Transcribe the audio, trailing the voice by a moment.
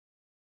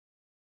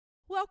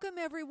Welcome,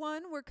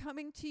 everyone. We're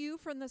coming to you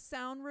from the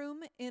Sound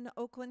Room in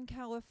Oakland,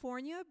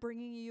 California,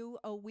 bringing you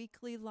a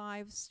weekly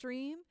live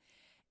stream.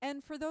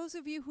 And for those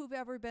of you who've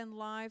ever been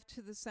live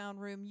to the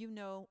Sound Room, you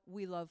know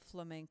we love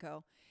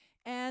flamenco.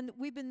 And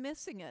we've been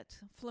missing it.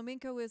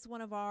 Flamenco is one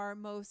of our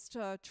most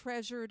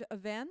treasured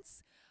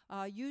events.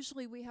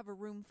 Usually we have a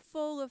room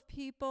full of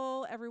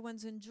people.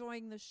 Everyone's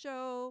enjoying the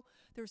show.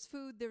 There's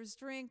food, there's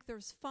drink,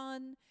 there's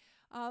fun.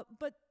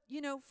 But,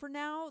 you know, for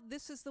now,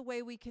 this is the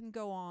way we can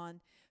go on.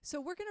 So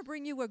we're going to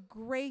bring you a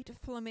great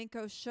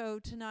flamenco show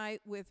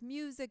tonight with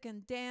music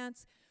and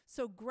dance.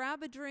 So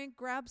grab a drink,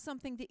 grab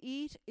something to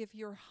eat. If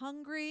you're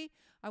hungry,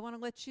 I want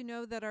to let you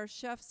know that our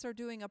chefs are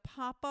doing a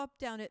pop-up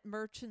down at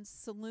Merchant's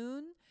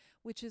Saloon,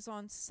 which is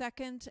on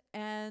 2nd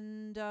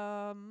and,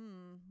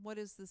 what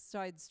is the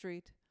side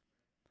street?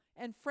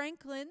 And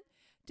Franklin,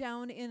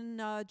 down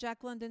in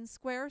Jack London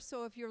Square.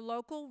 So if you're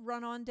local,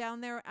 run on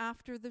down there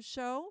after the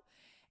show.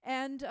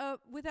 And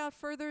without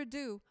further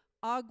ado,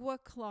 Agua,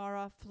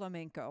 Clara,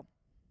 Flamenco.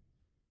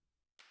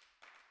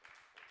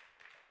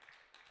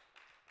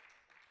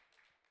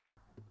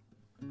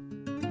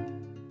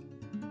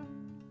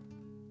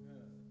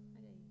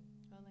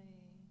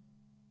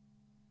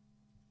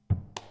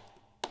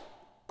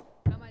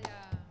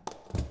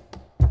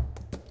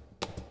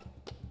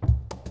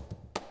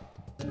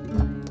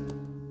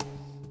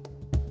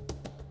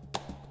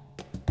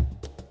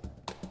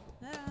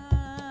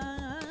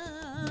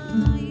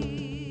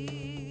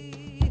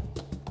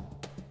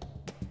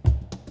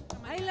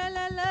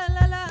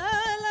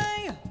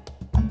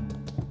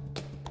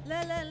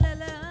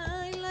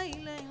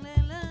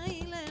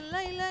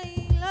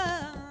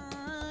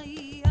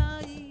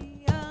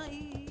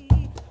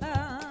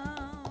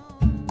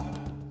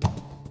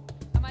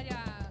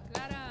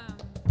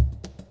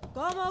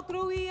 Como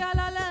cruía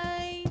la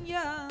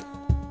leña,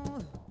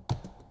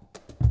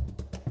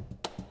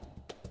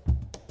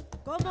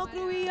 como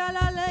cruía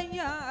la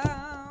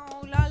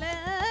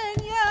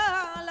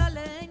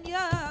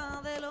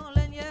leña de los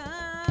leñeros,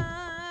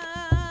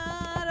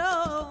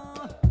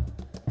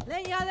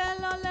 leña de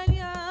los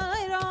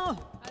leñeros.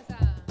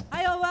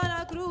 Ay, oh, van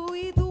a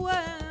cruir tu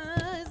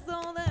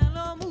eso de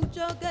lo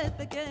mucho que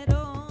te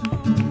quiero.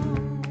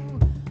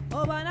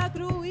 Oh, van a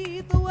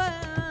cruir tu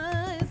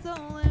eso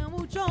de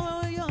mucho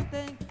yo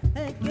te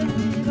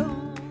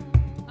quiero.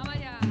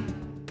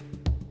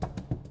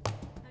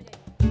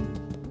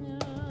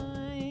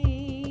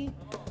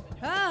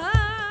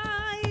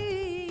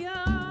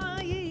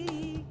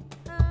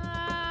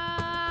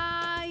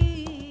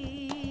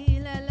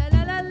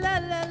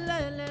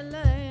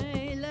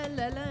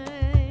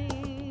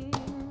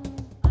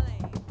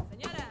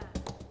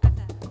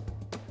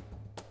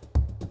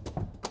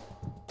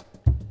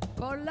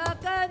 Por la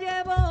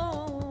calle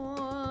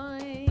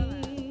voy,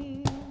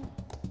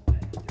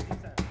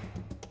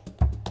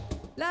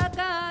 la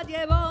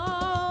calle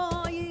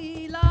voy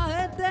y la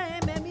gente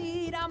me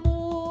mira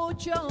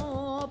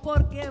mucho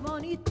porque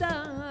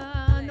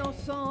bonita no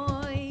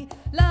soy.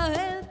 La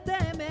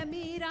gente me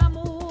mira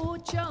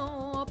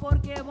mucho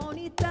porque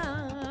bonita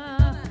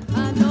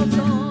no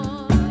soy.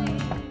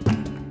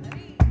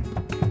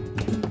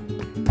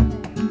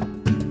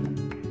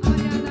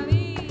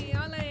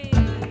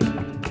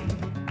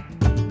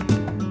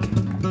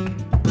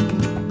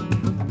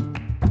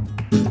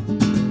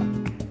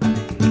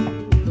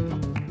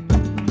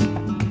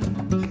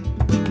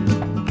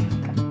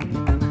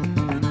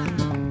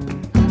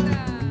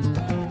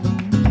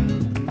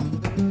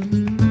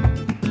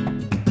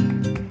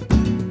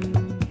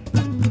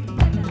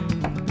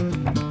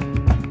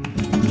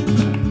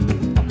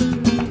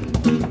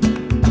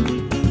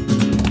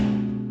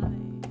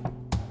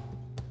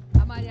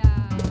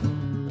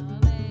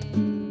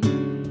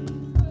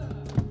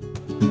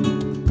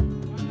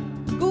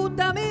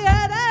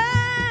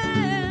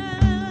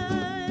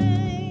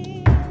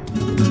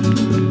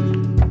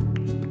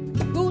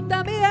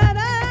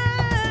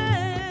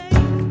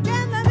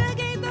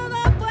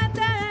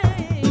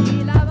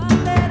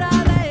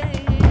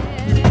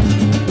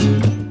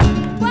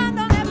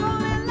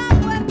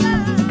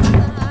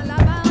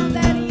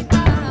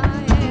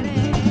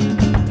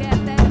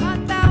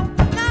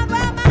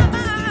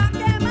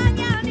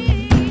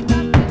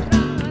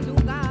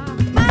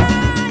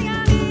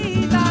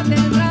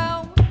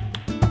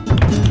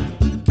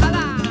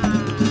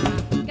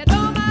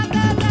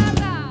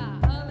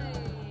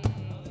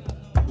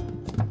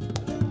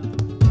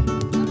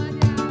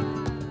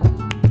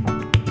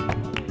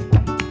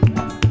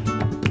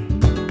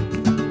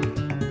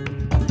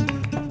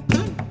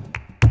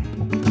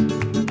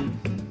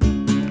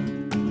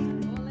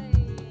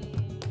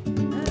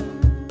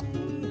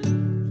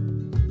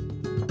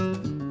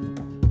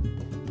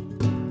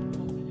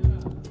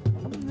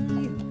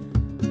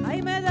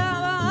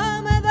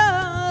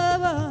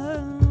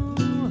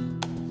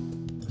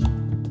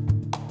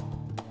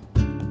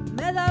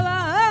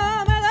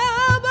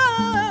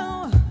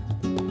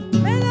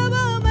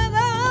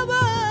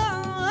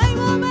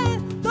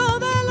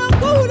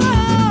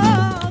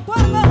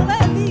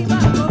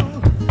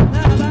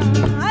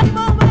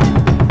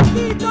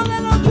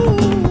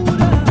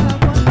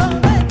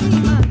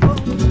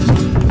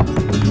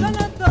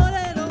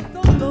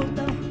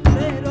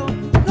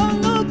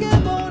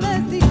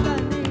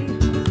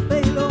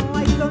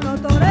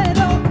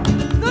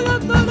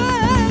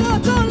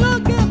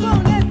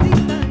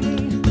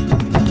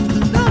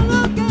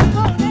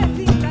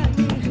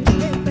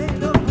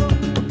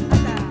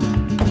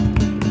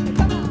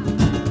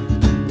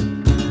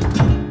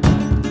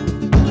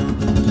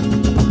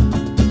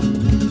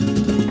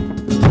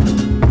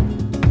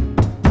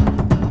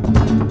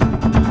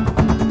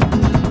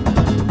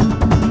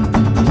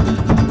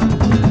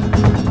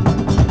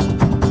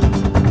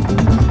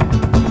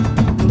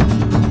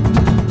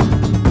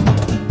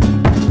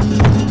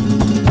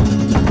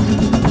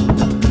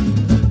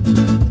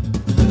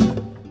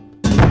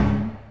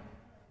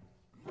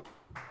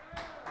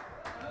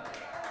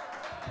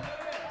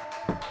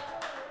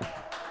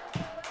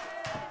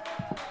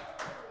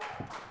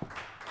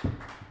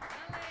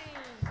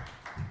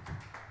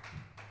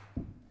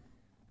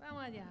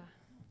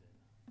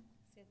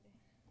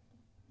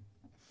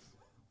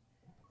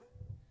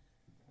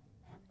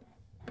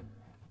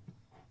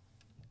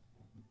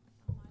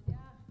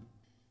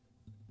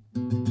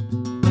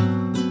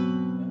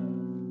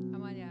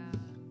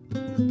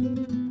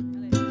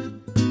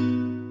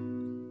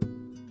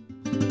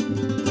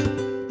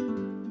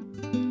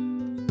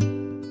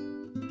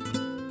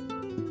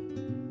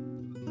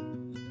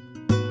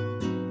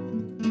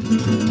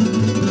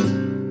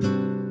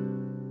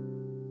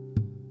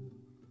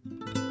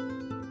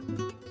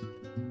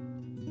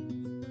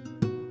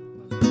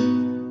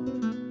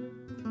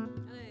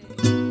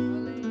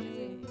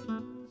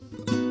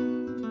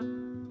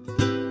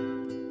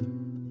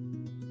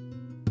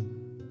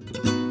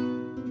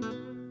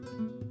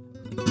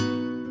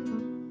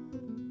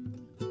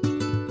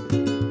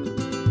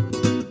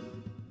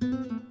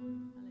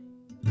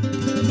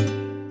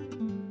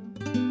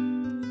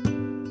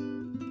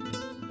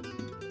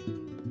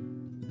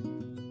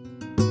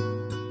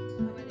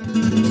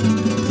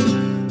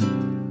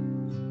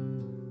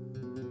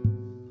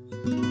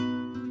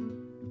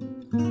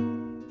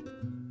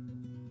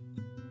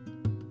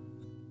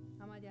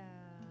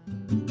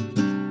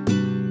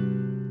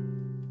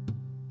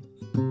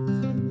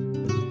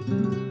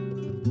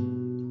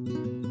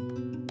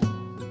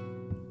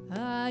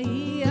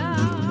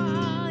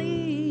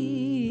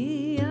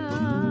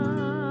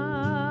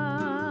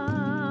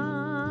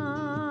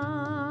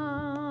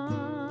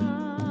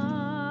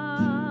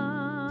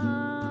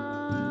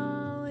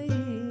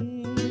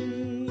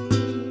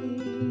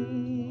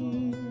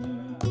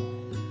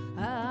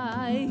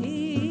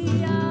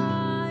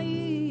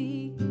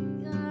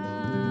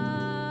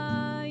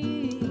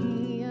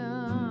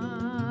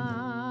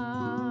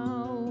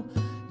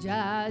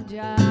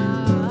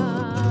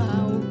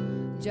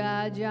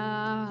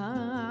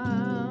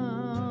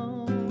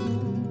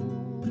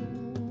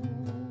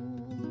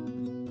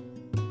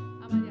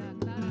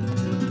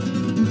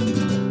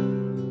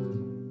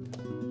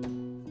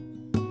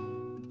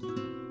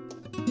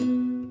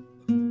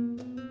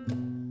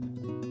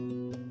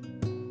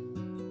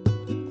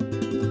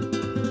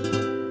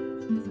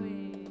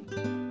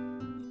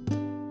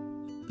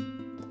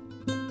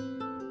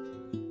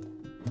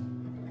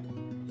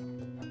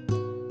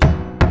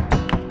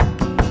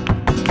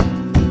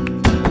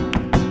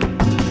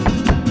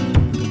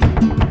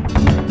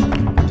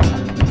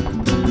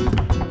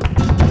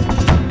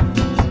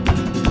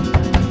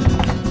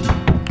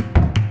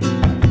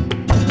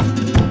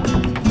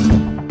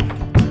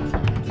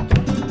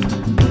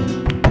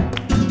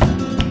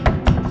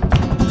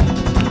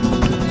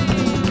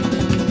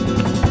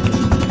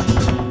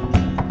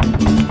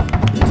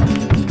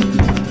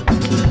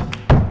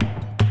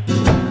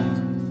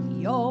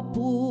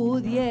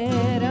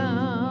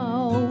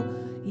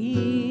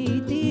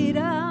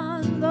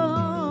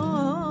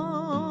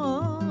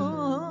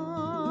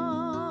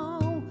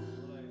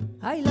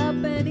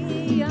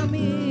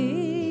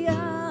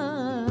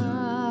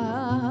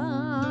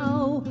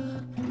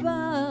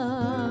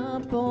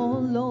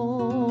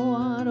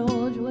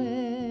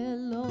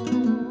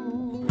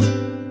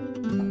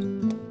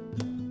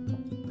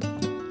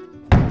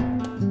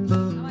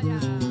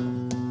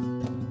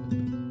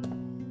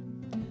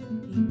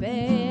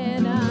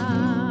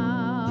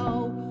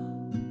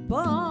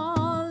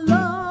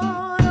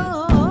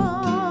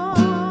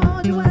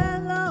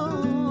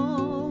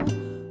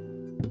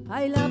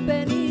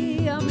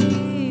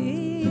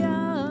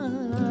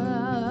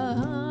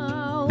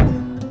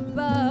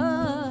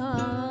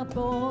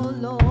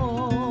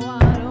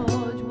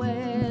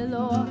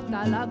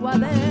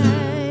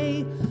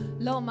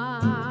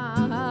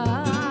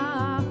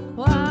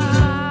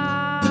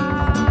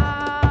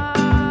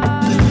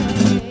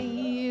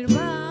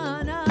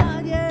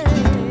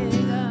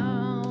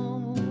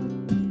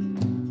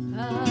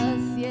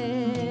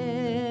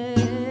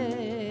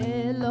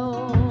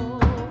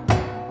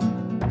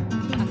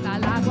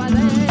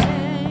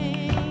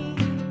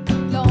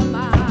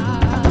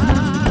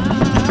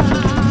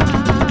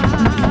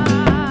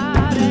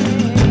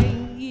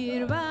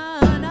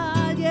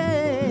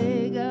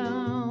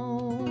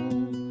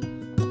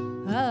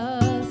 Ah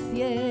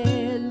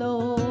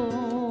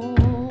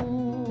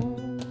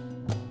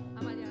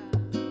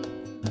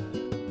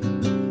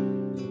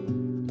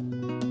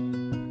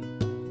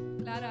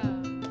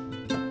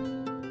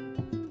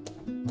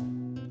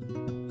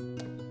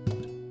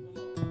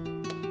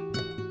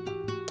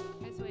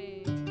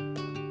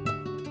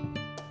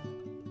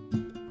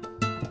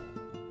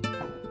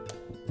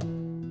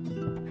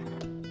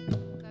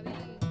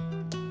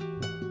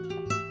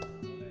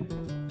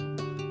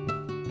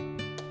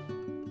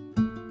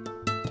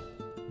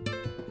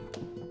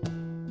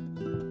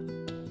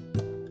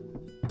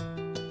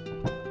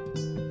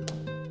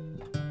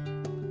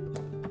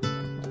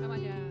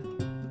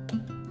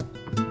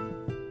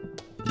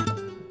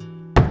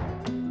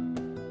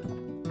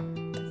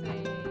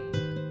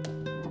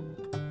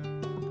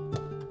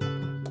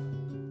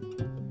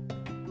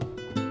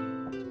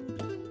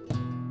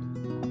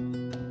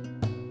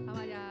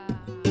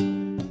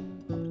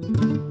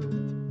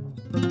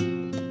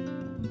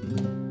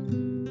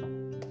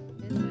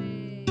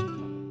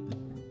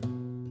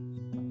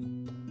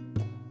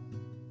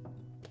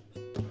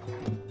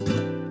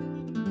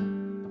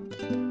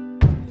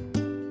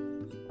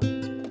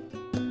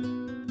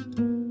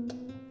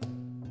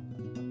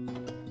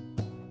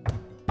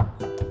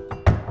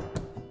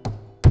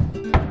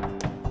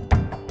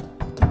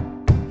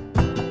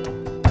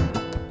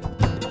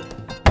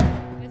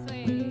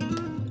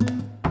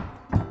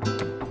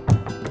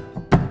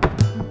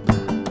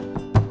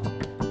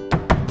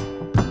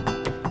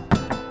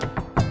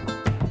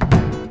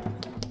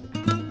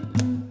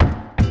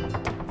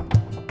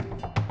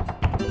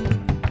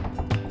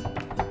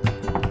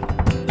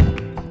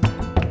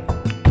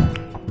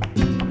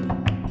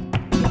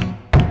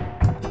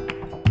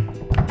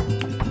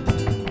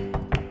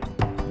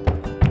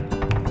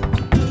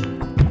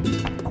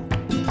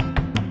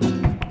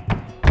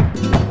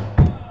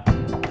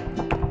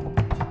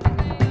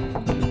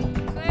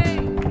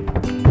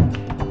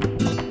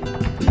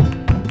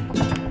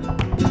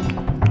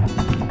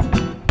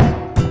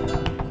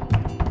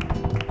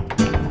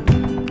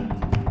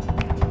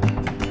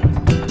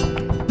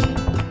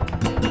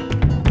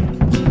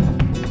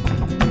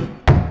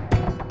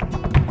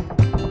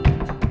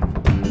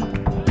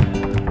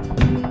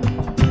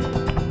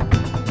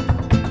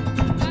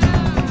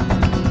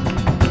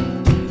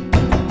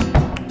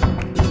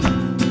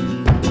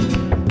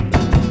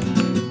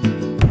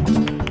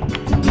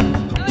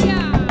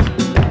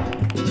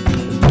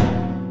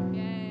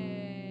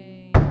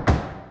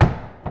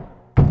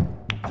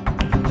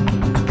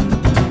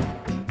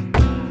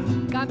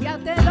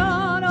cambiaste el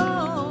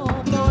oro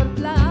por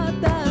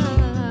plata.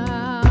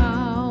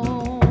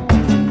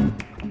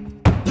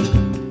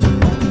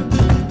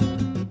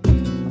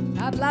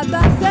 La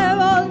plata se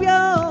volvió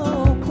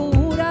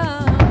oscura.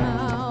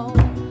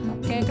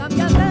 Que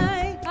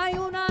cambiaste, hay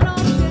una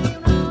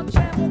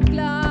noche muy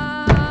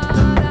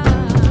clara.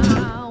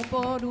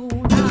 Por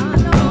una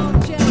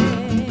noche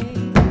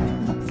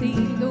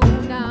sin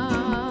luna.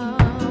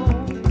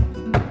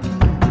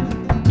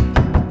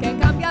 Que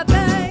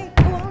cambiaste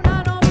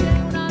una noche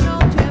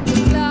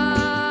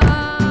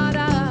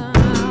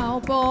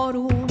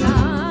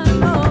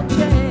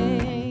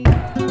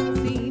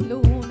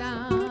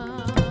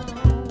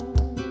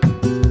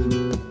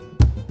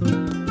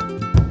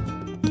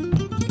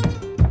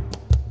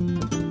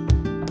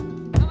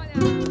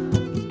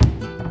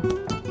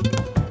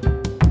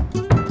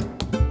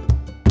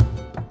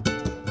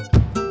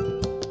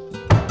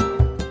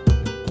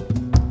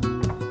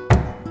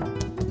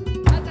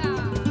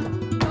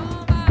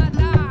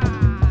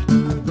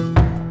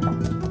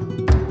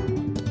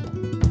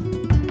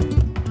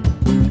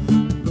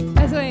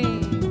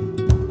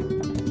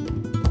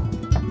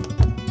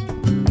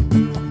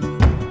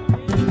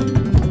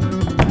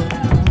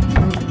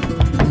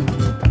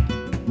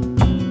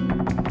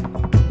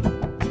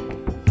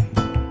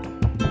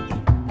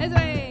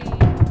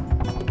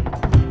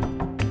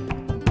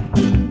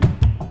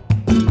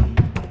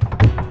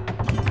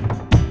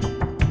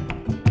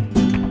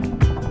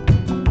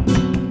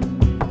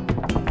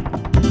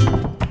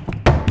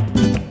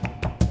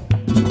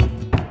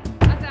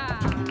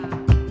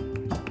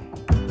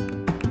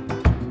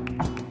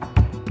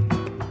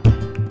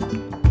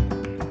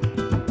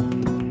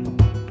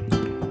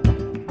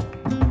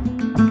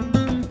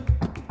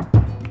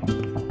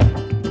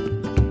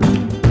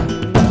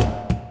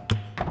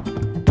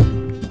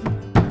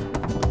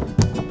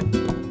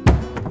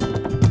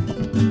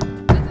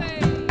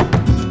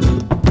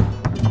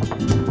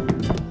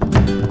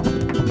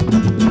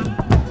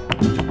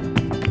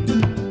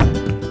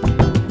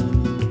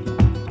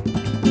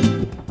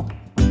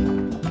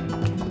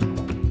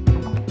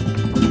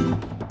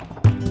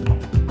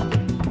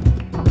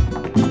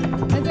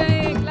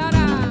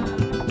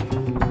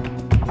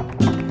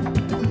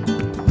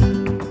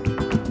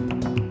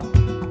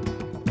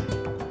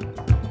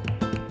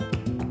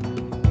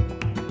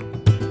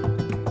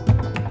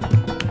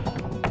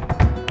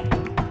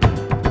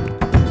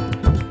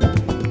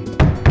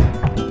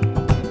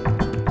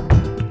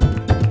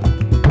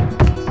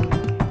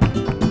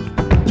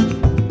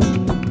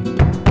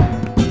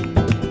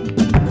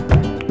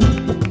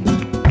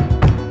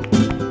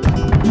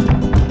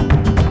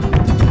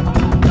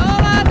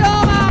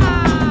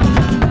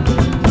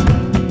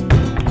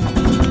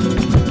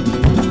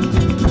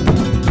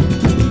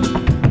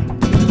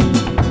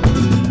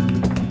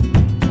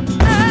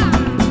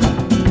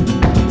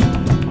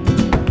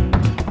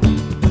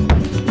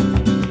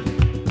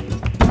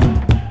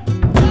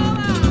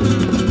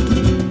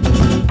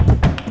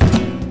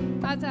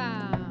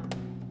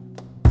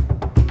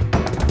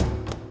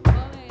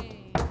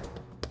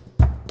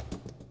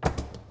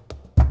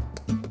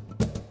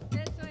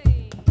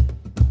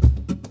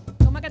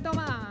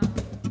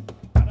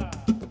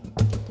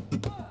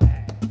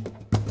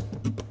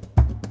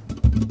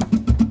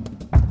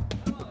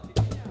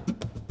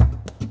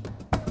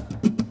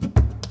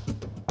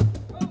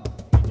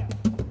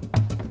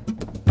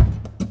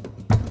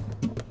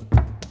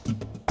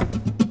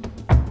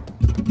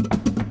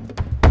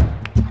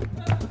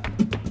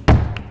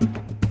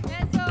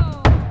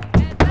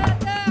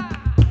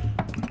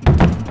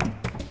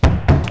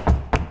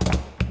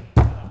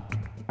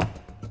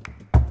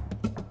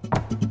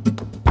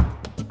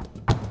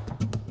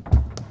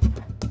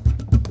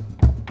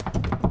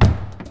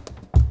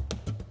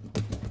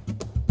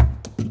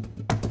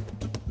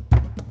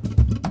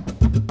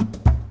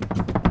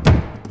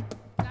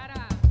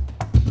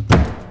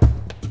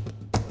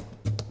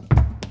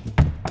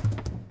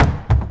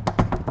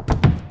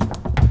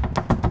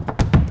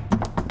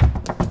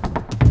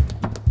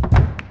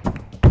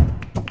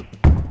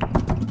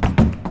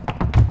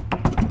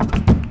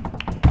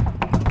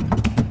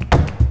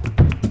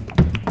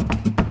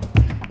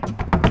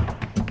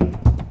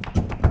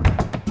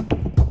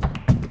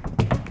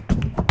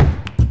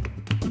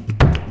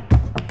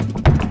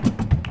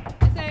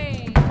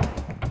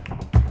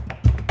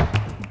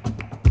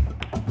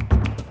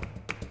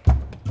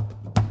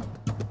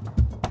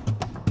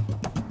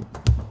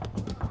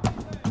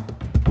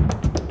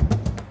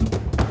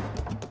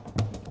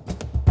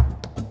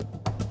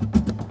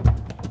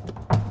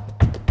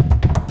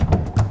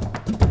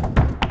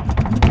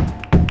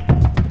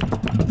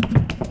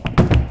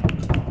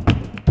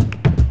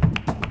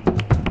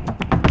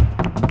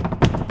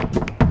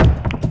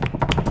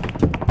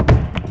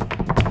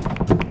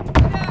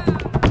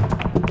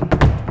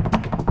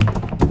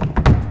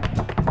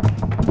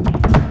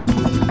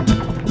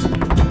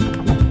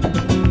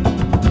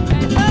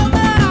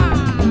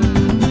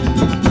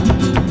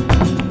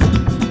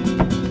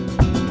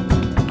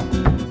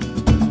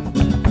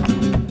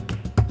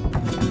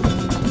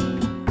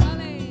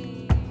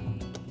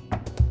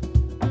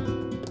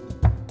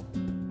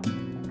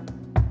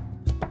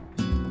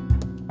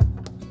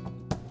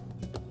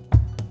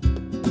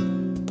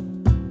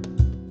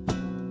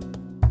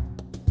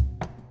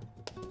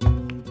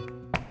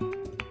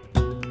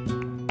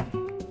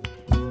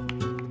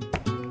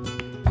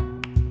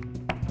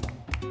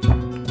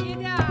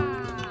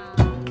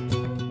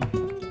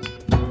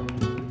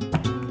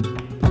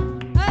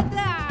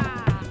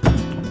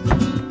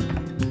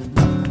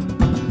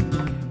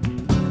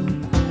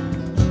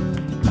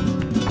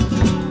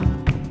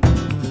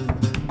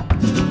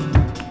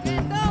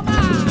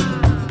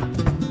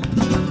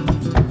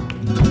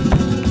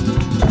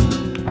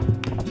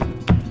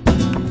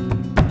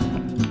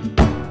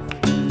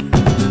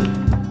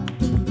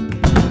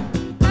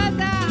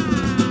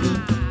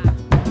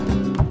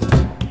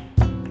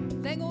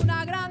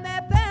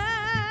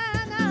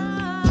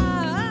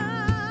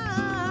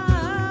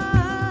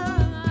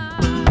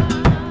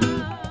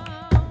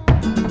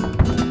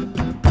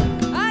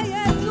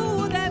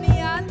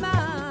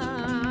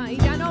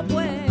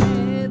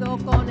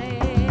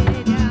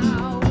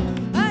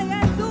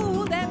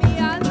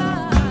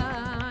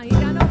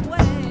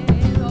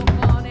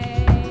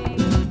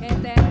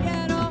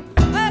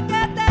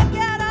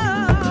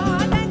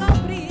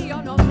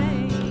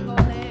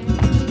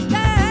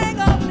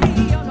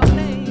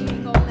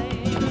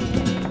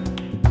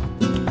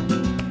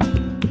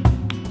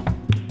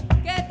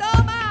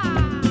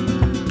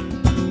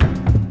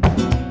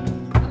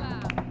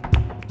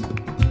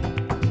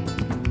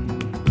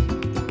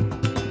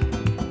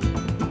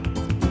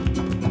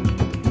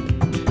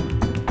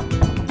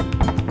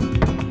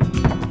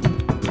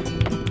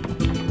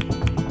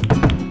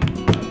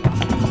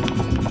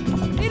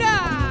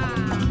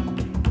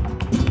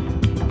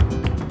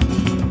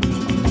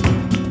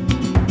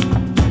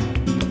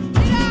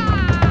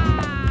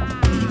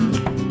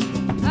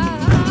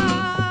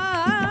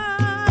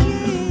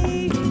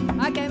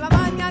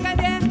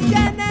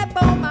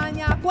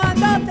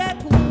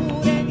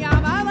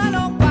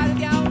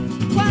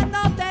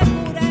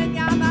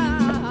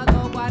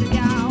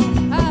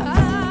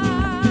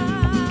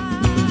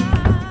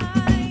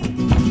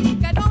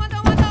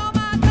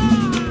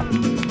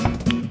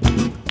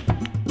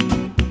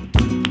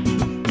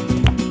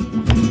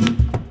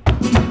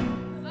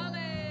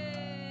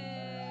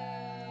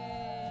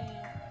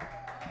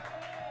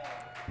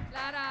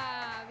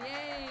Clara,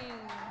 bien.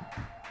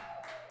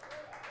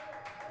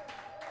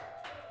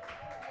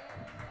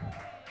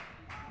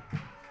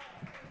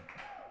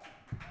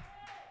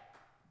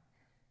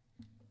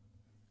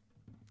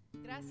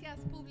 Gracias,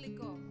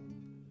 público.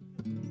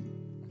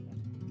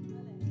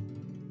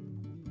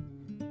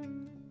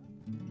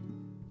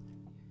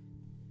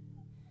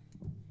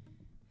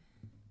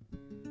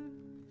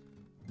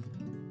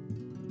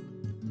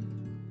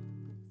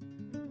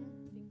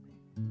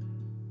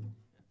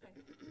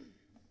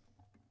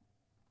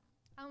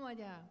 Vamos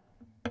allá.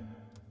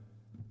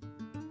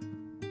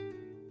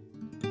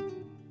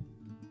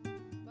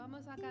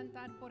 Vamos a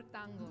cantar por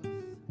tangos.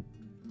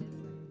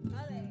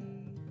 Vale.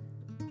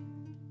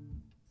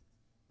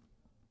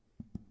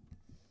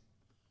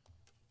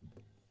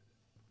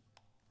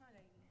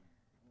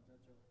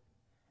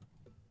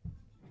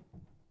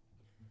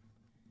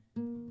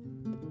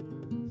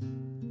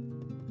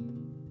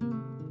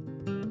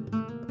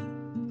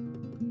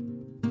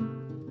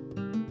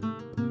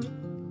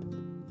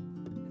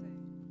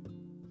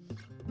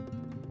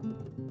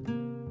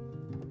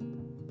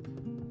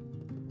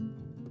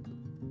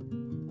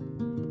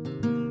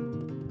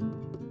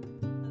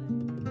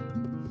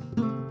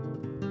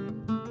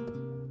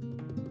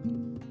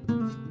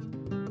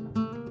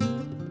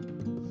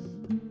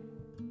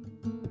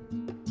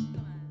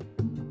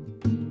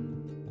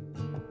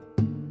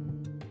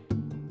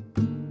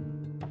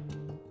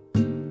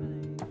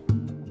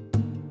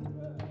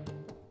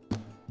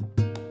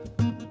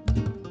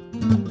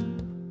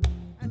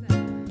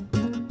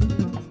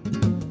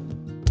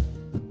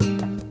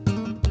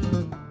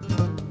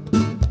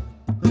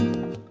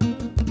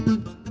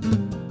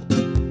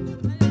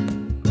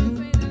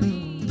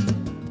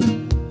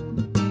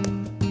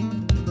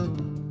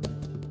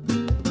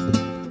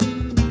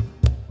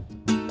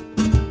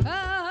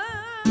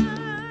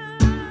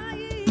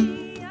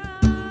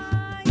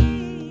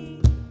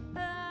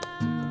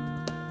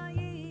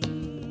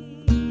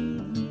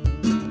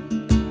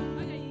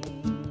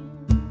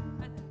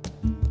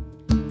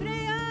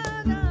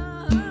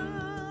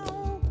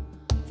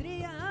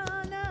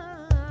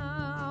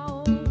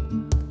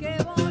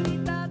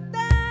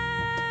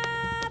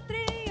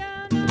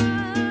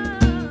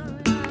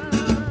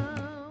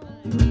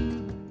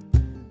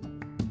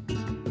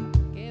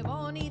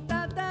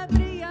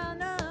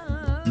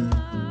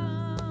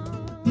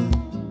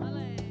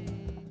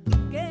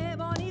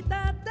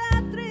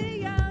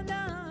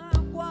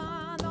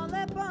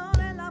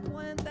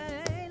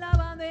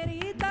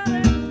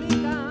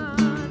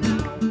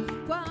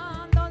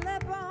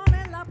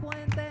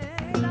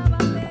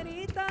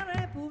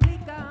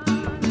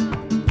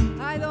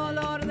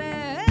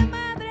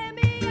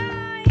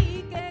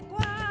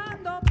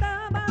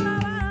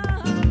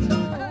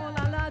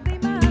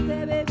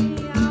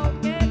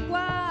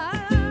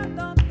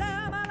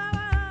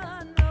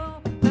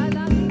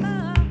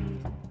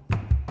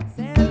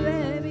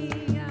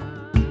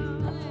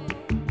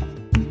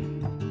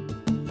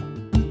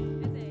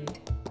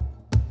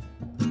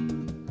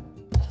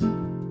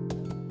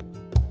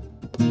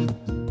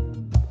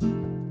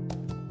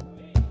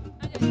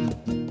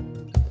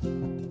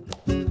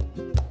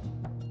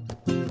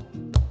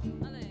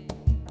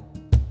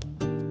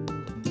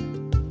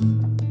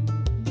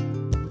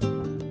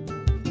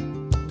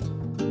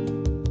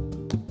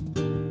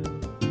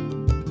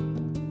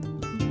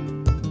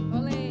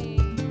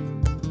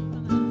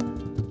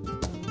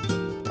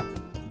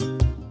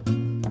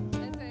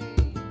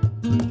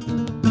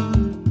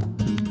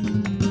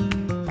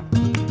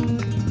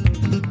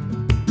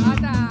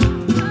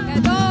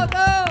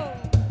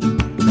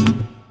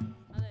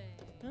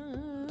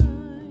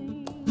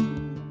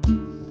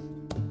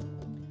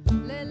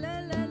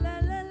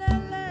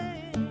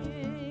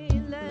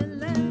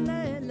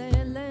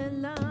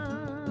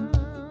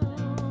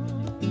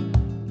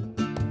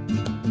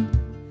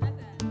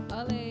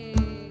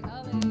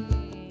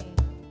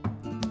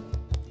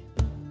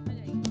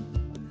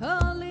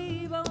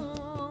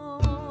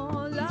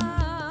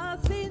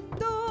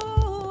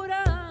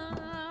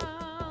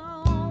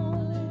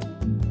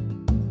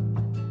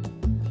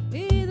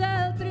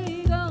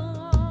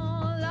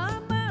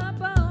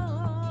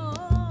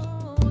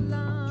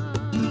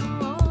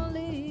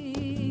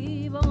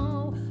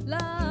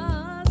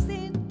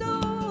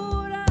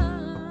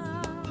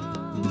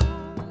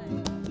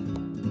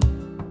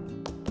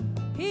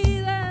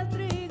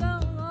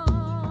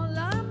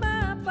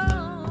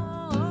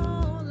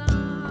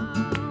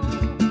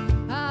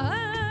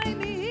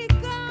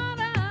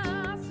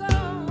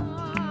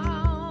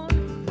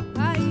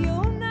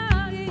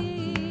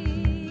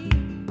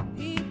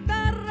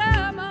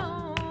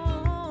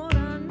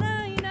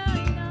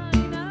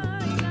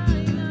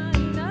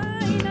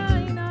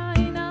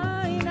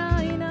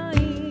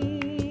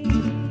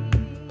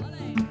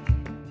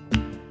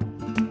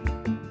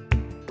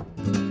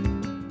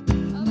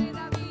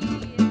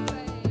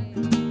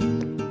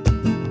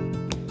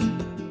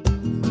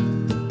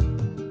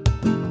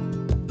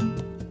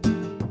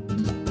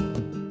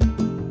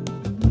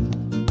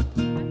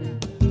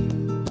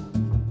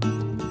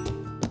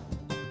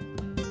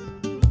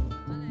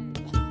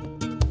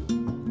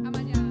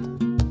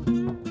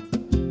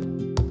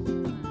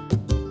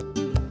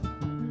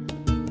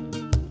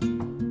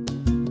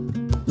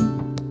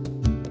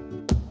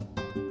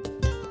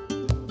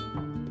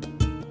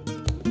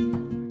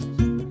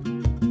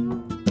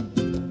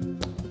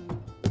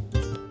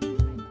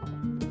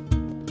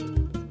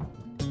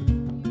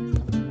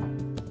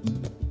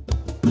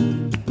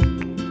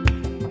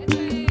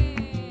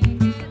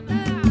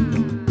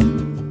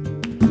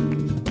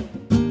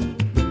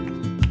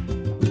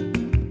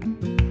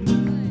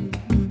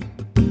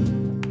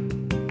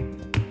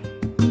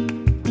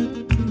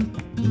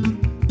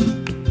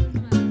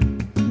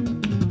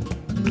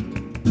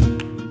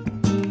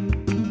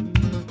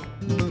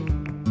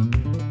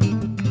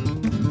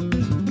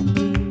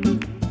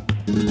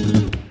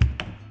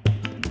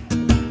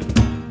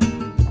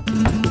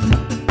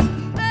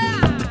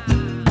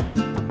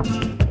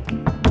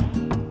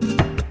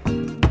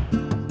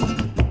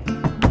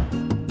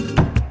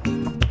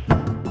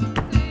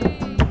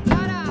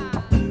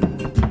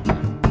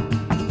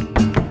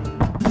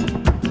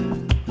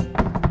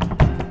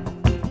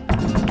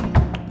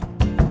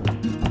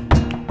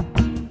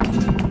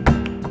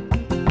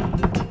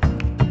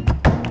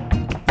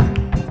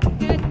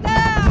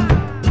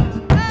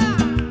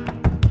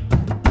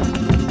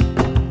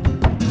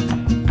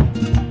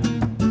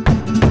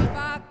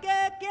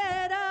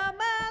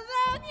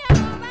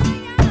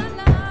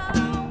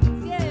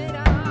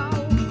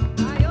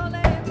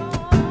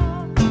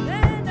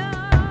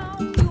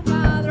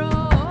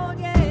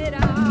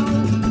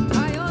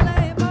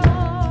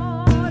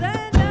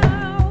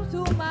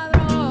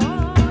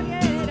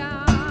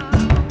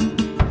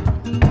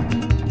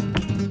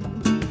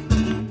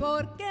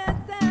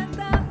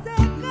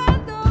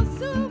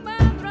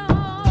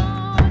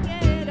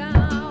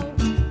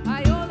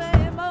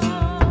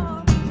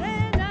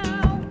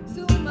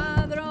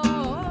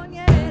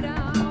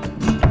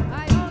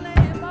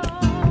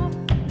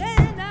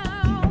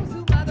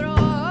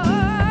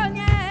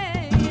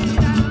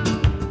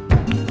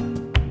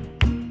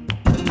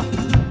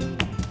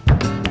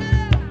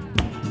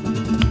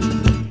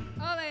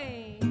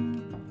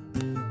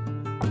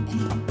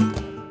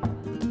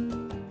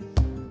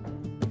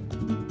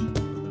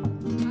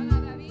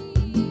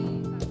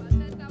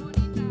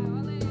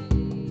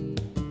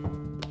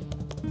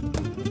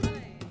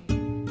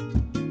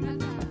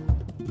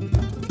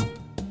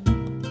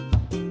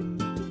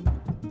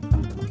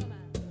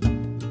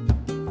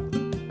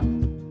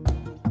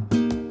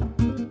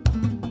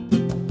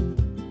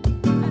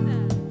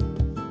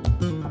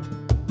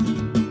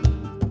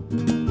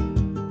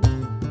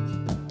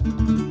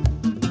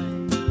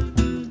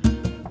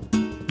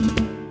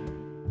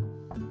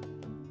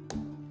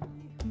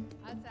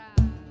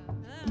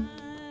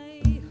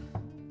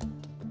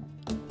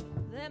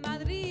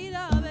 Madrid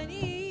ha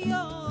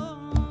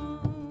venido,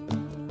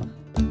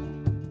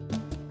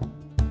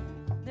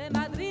 de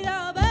Madrid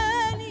ha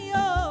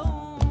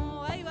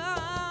venido, hay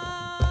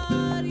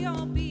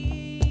varios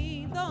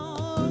pintores.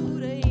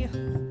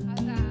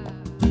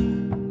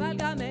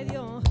 Válgame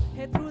Dios,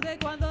 Gertrude,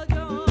 cuando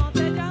yo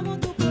te llamo,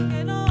 tú por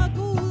qué no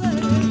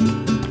acudes,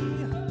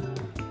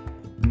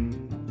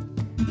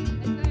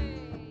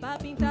 pa'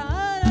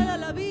 pintar a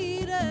la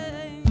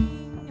Virgen,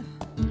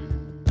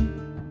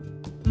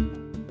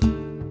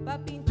 pa'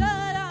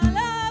 pintar a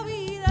la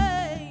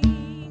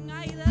Virgen,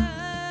 ay de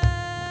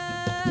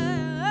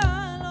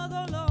los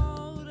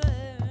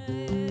dolores.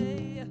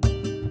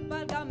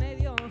 Válgame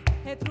Dios,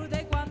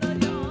 Gertrude, cuando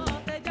yo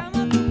te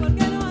llamo, tú por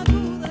qué no acudes.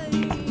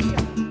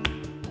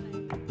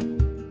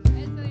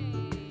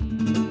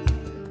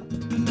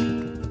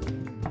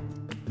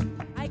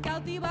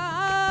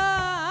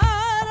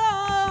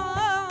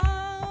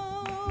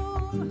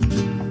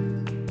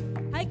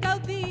 Hay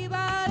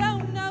cautivar a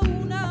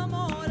una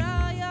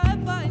mora, y a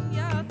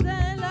España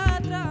se la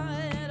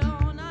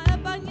trajeron, a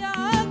España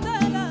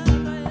se la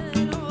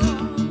trajeron.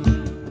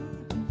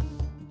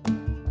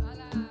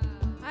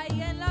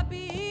 Ahí en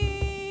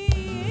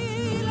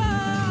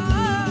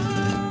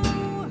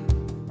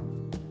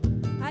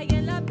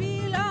la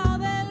pila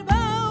del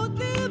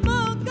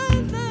bautismo,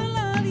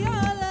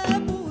 Candelaria le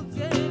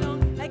pusieron,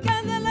 la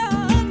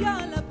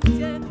Candelaria le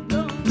pusieron.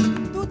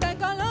 Tú te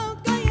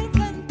colocas ahí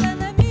enfrente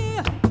de mí,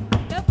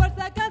 que por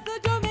si acaso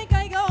yo me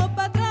caigo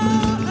para atrás.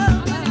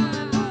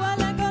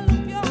 Empújale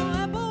columpio,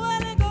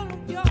 empújale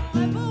columpio,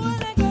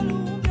 empújale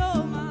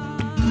columpio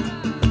más.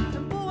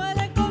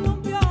 Empújale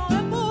columpio,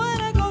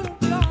 empújale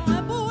columpio,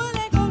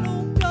 empújale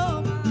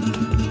columpio más.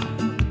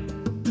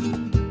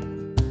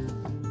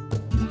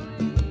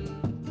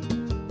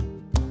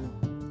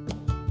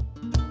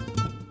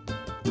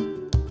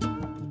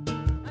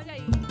 Ay,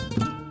 ay.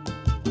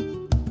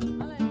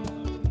 Ole.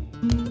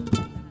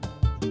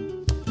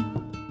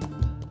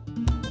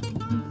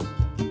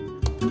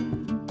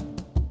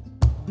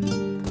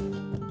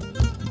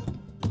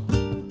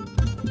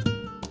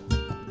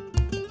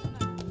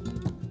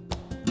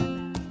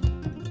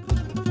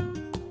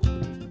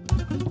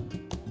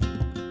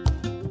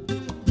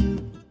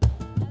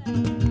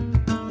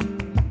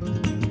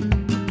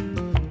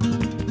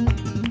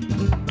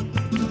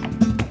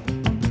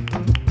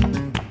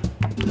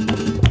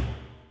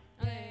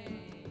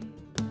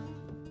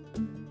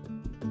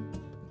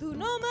 Tú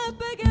no me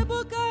pegues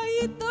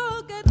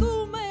bocadito, que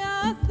tú me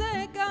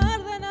haces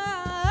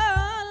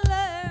cardenal.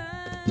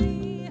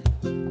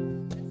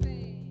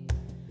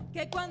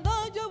 Que cuando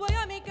yo voy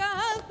a mi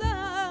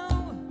casa,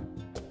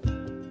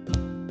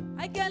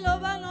 hay que lo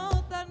va a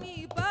notar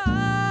mi padre.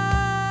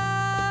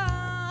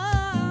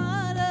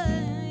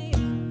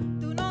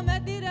 Tú no me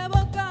tires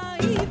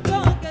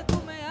bocadito, que tú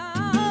me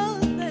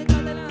haces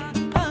cardenal.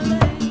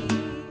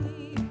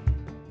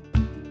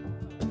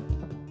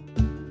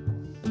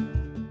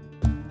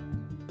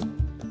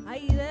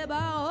 Ahí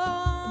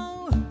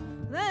debajo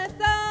de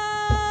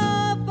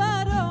esa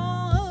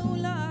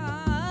farola,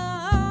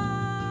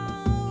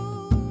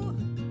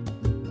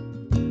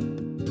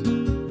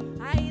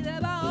 ahí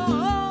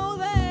debajo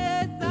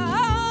de esa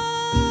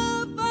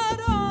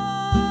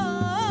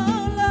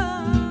farola,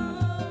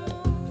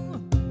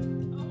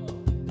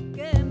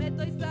 que me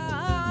estoy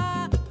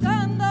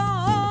sacando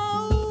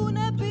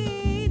una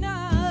espina.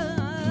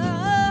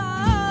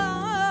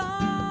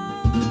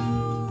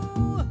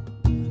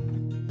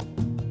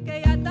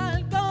 Que ya está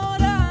el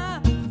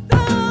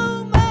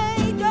corazón me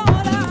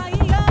llora, ay,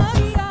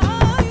 ay, ay,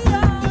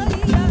 ay, ay,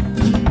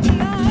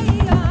 ay,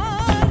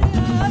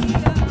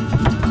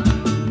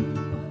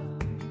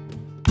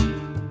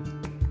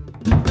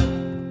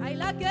 ay,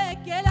 la que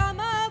quiera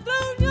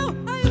matrimonio,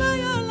 ay,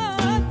 vaya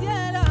la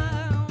tierra,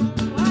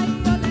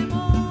 ay, yo le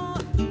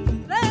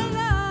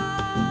morena,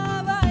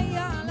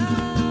 vaya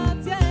la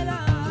tierra.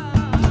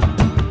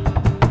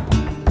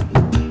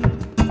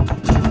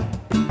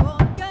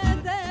 Porque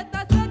se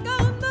está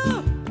sacando,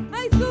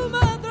 ay, su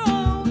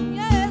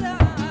madroñera,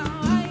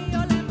 ay,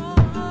 yo le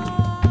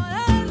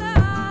morena,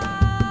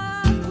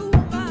 su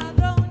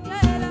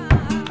madroñera,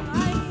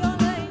 ay, yo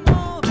le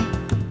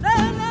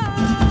morena,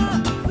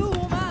 su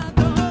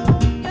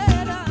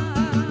madroñera,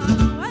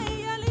 ay,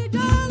 yali,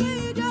 yali,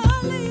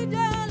 yali,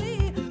 yali,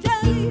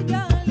 yali,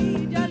 yali,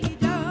 yali,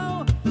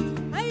 yao,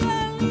 ay,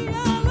 yali,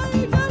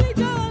 yali, yali,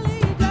 yali,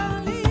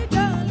 yali,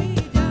 yali,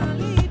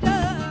 yali,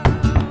 yao.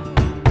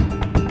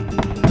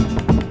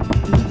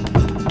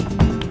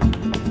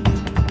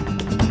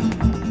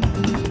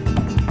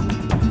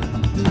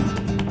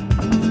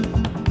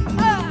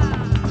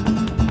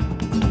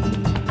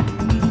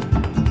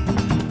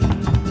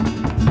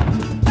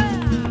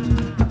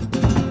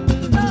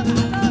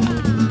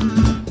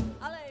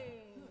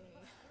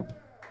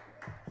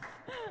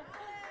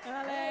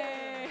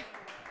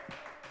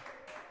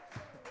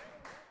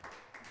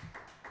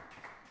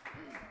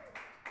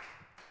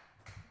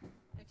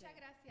 Muchas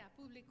gracias,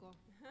 público.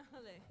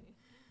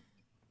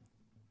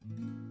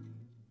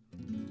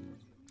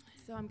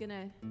 So I'm going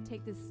to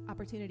take this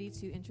opportunity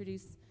to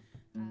introduce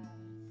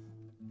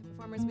the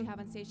performers we have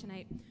on stage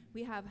tonight.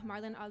 We have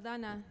Marlon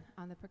Aldana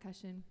on the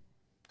percussion.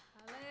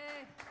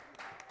 Ale.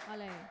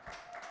 Ale.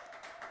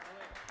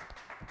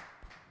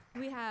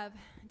 We have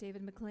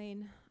David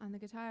McLean on the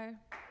guitar.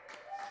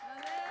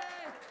 Ale.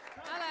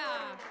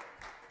 Ale.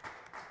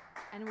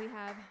 And we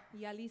have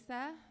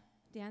Yaelisa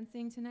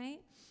dancing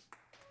tonight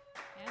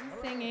and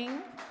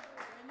singing.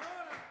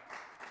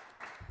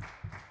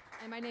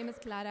 And my name is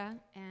Clara,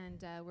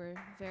 and we're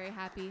very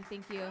happy.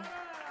 Thank you.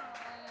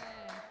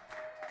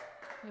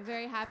 We're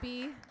very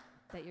happy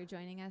that you're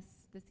joining us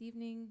this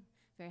evening.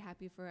 Very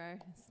happy for our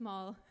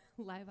small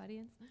live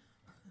audience.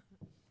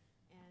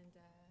 And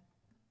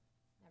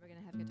now we're going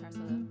to have guitar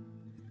solo.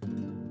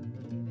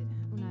 David,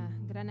 una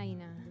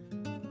granaina.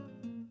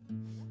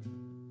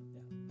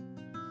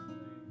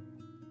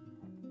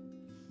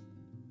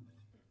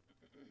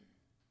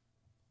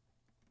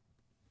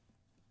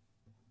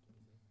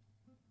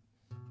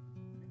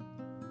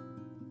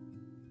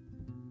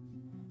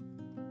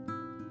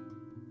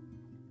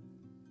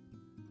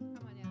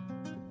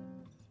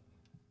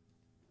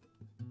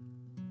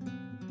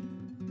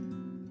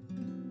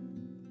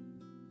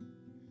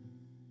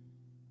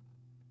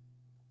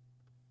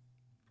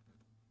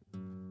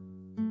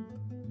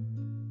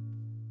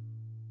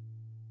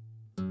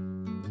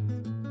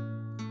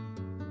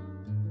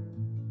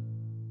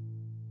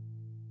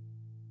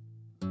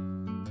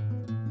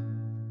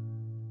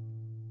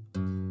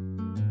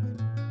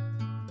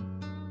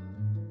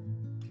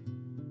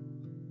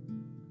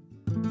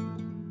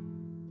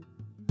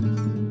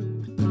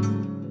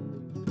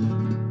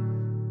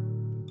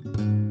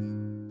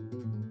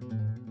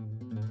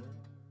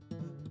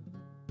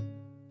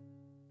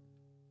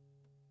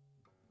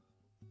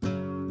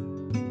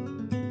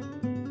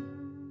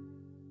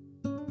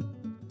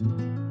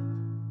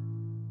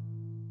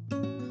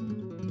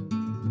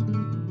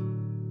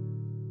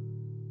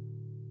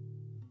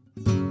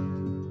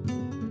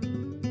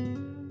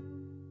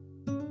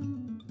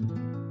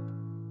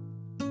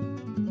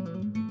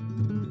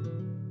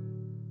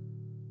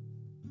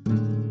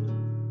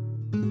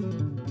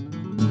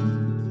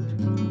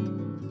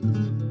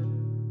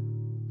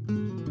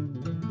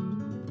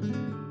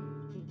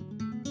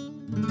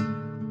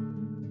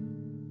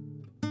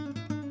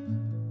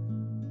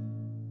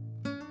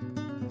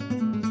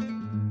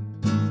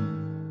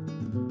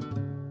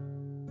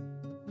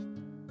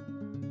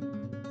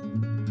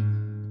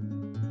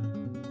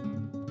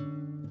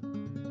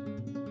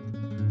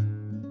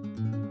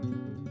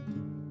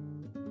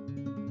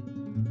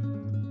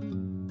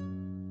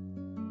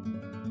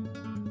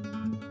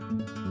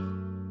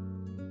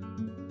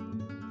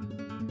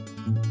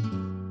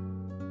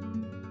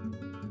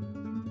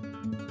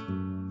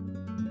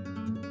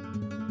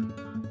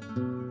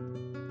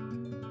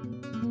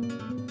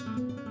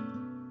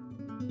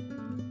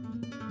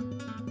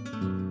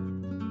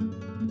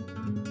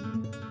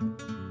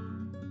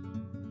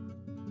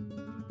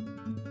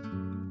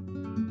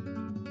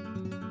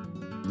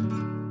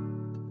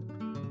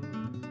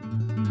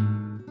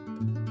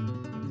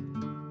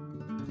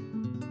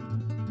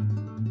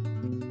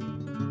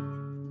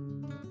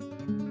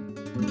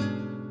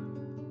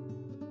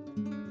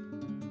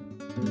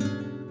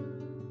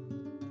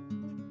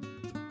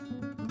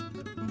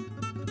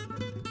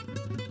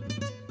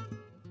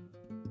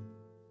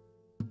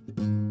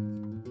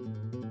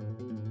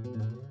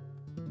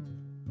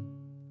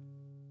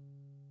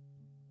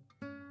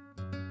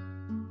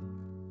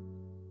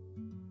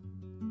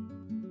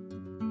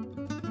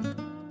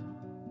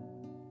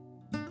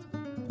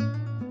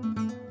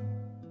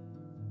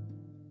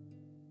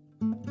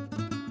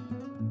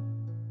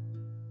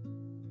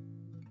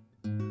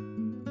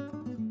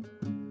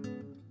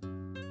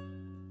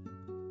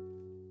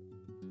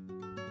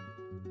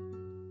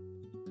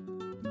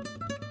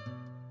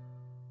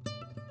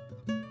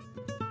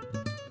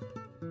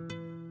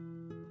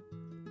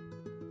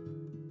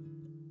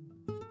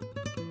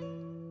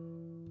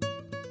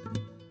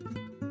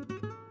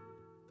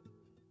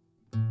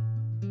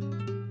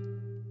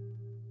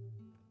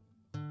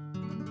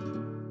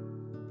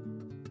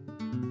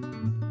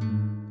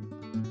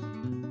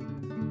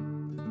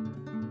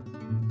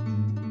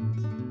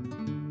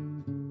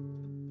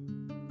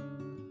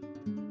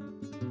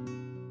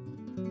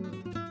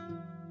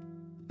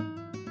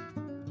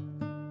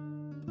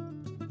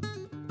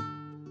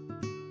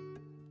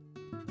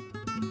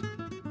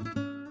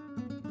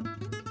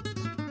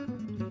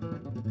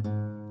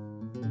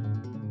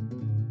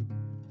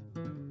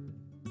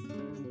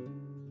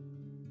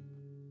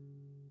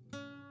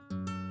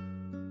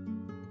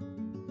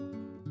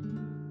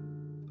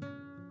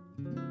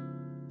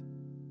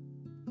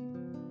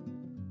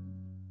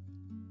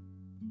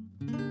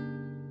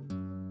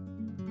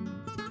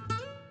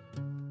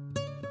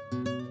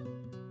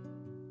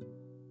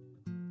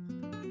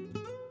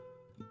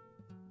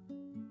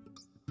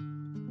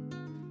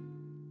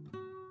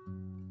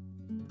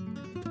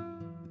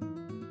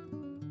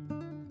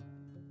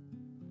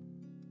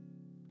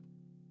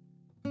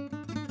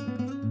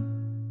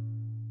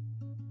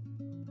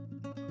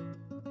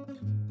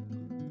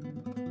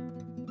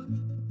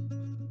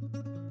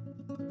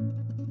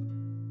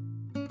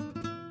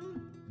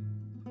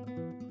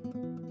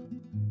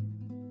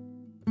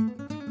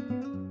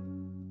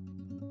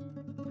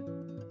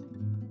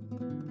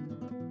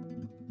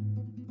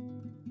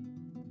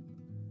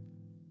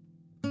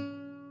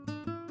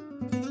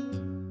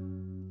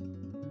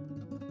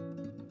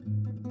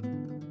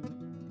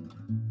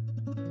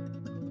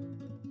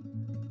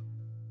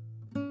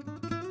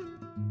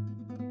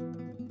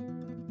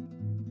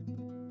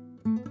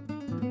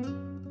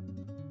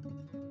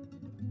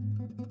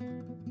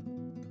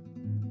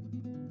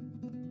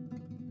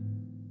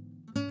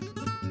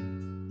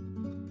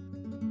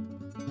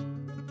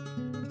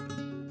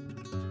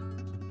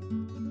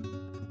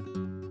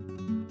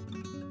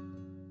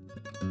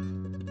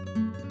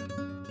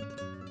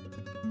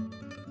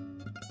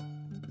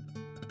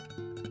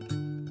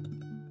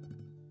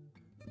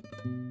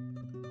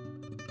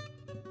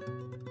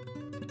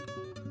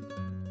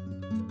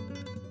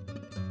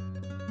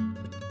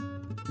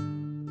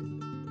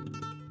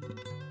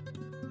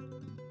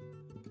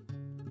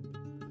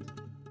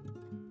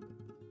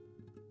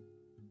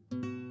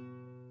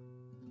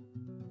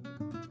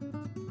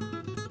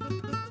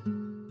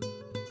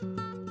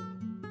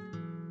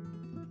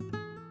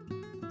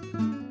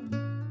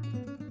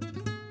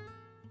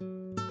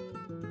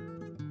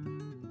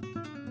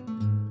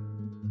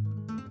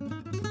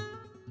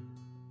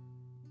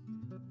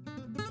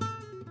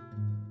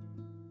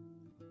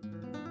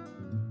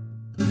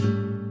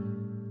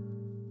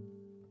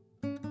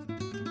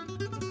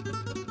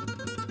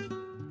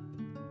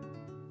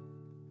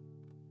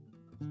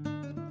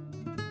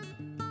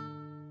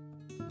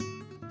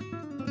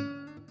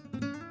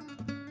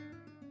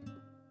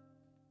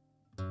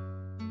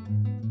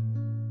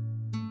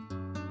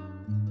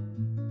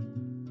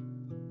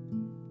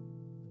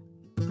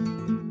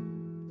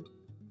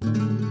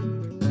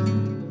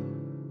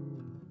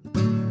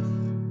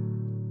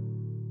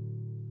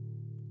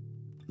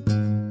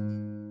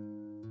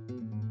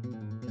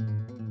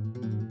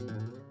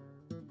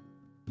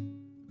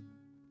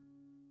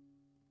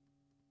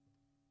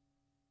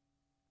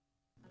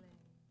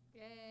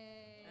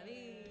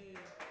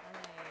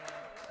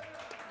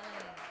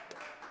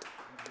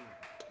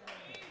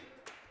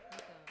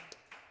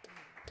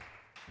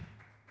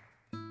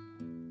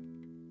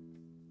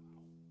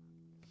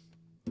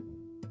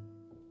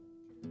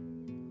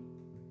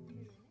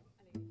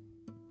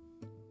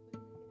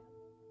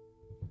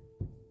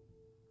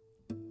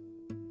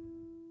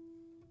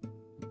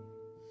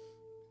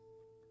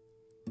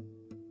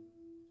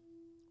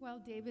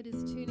 While David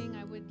is tuning,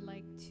 I would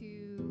like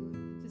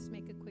to just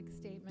make a quick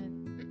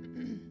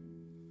statement.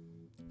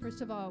 First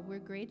of all, we're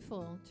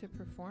grateful to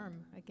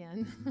perform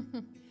again,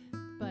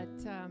 but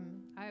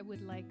I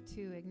would like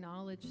to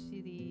acknowledge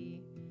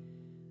the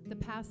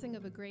passing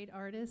of a great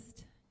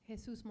artist,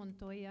 Jesus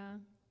Montoya,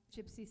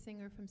 gypsy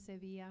singer from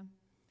Sevilla,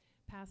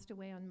 passed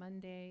away on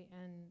Monday,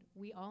 and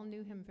we all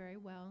knew him very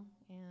well,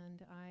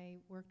 and I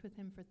worked with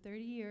him for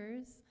 30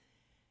 years,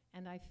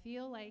 and I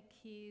feel like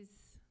he's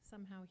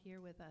somehow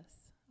here with us,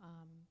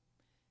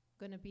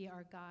 going to be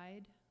our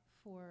guide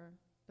for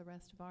the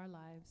rest of our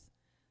lives.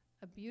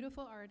 A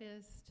beautiful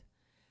artist,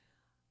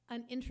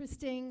 an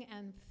interesting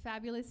and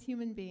fabulous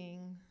human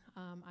being.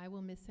 I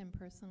will miss him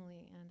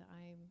personally, and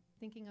I'm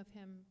thinking of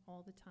him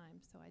all the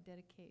time, so I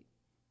dedicate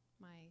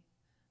my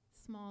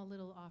small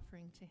little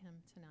offering to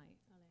him tonight.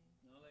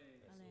 Ale. Ale.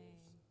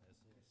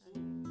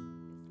 Ale.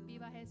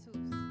 Viva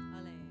Jesús.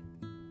 Ale.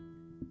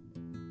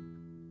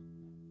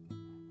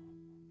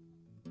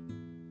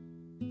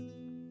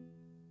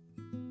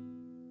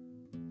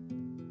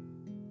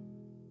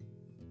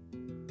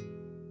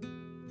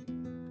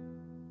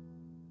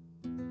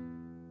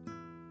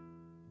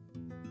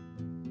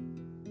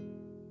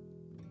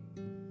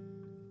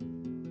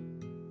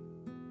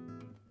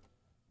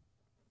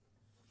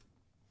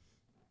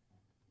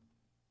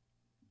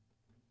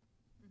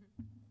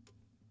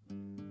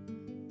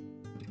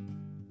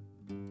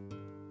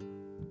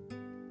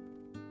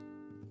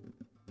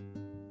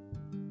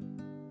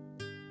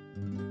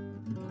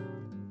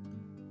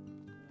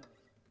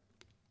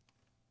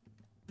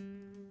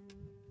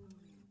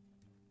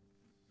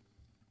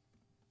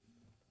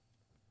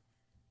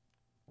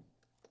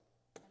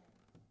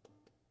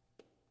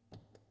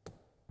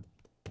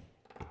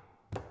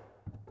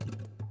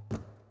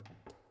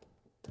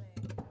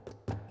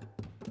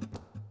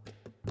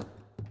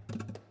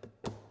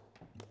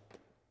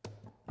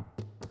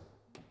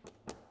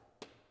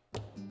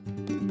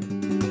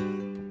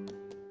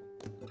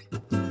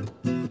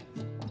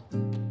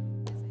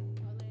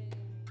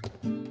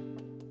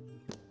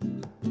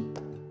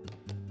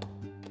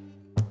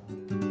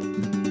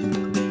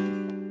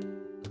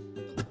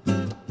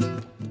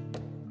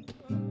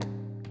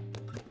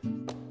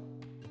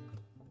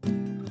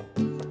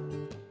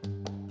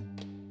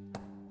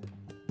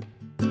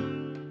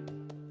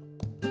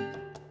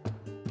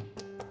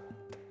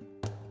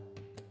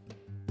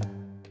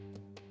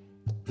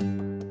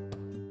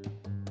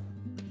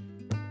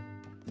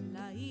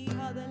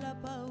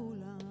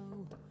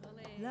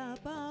 La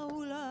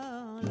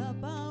Paula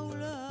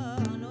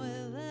no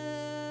es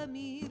de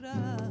mi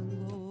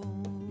rango.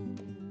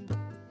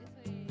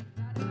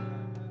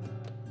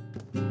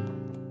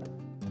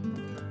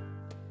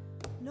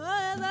 No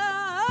es de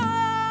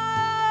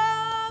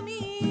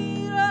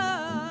mi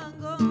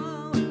rango.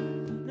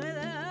 No es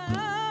de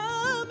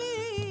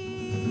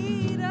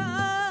mi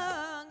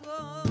rango.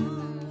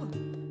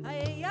 A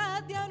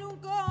ella tiene un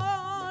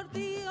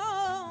cortillo.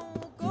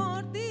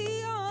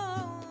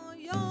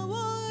 Yo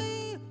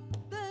voy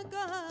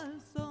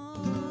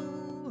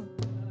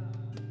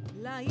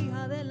la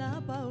hija de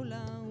la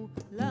Paula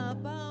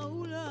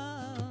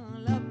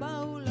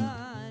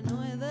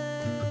no es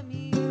de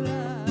mi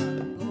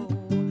rango.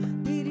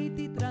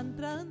 Tiriti tran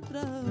tran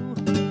trao,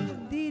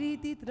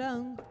 tiriti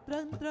tran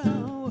tran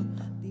trao,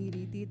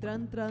 tiriti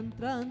tran tran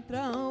tran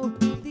trao,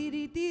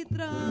 tiriti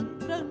tran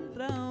tran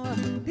trao,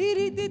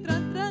 tiriti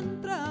tran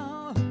tran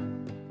trao,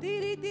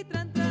 tiriti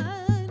tran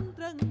tran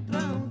tran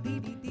trao,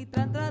 tiriti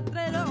tran tran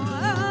trao,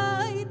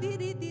 ay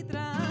tiriti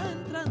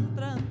tran tran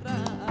tran trao.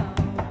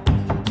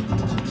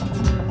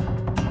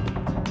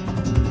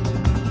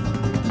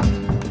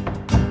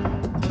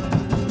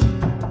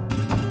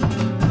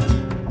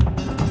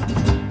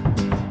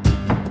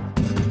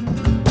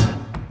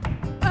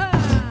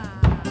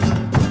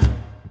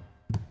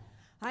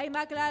 Ay,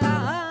 más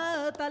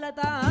clara hasta la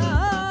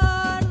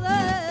tarde,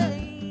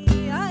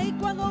 y ay,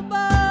 cuando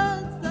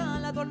pasa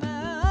la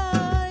tormenta.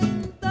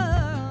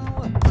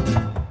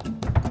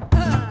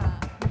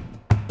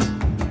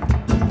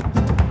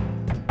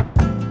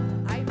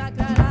 Ay, más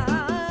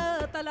clara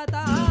hasta la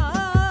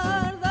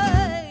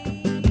tarde,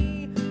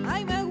 y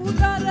ay, me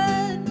gusta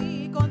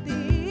reír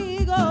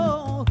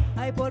contigo,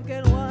 ay,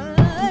 porque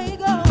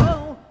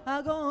luego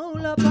hago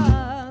la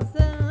paz,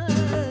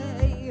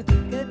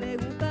 que me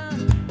gusta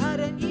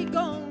y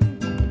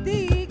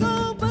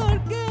contigo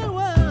porque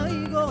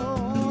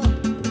luego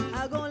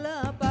hago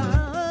la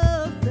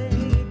paz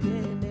y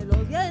tiene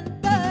los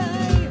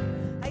dientes,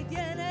 ahí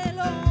tiene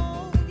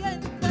los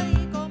dientes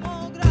y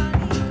como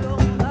granito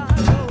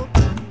dado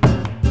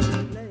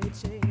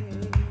leche.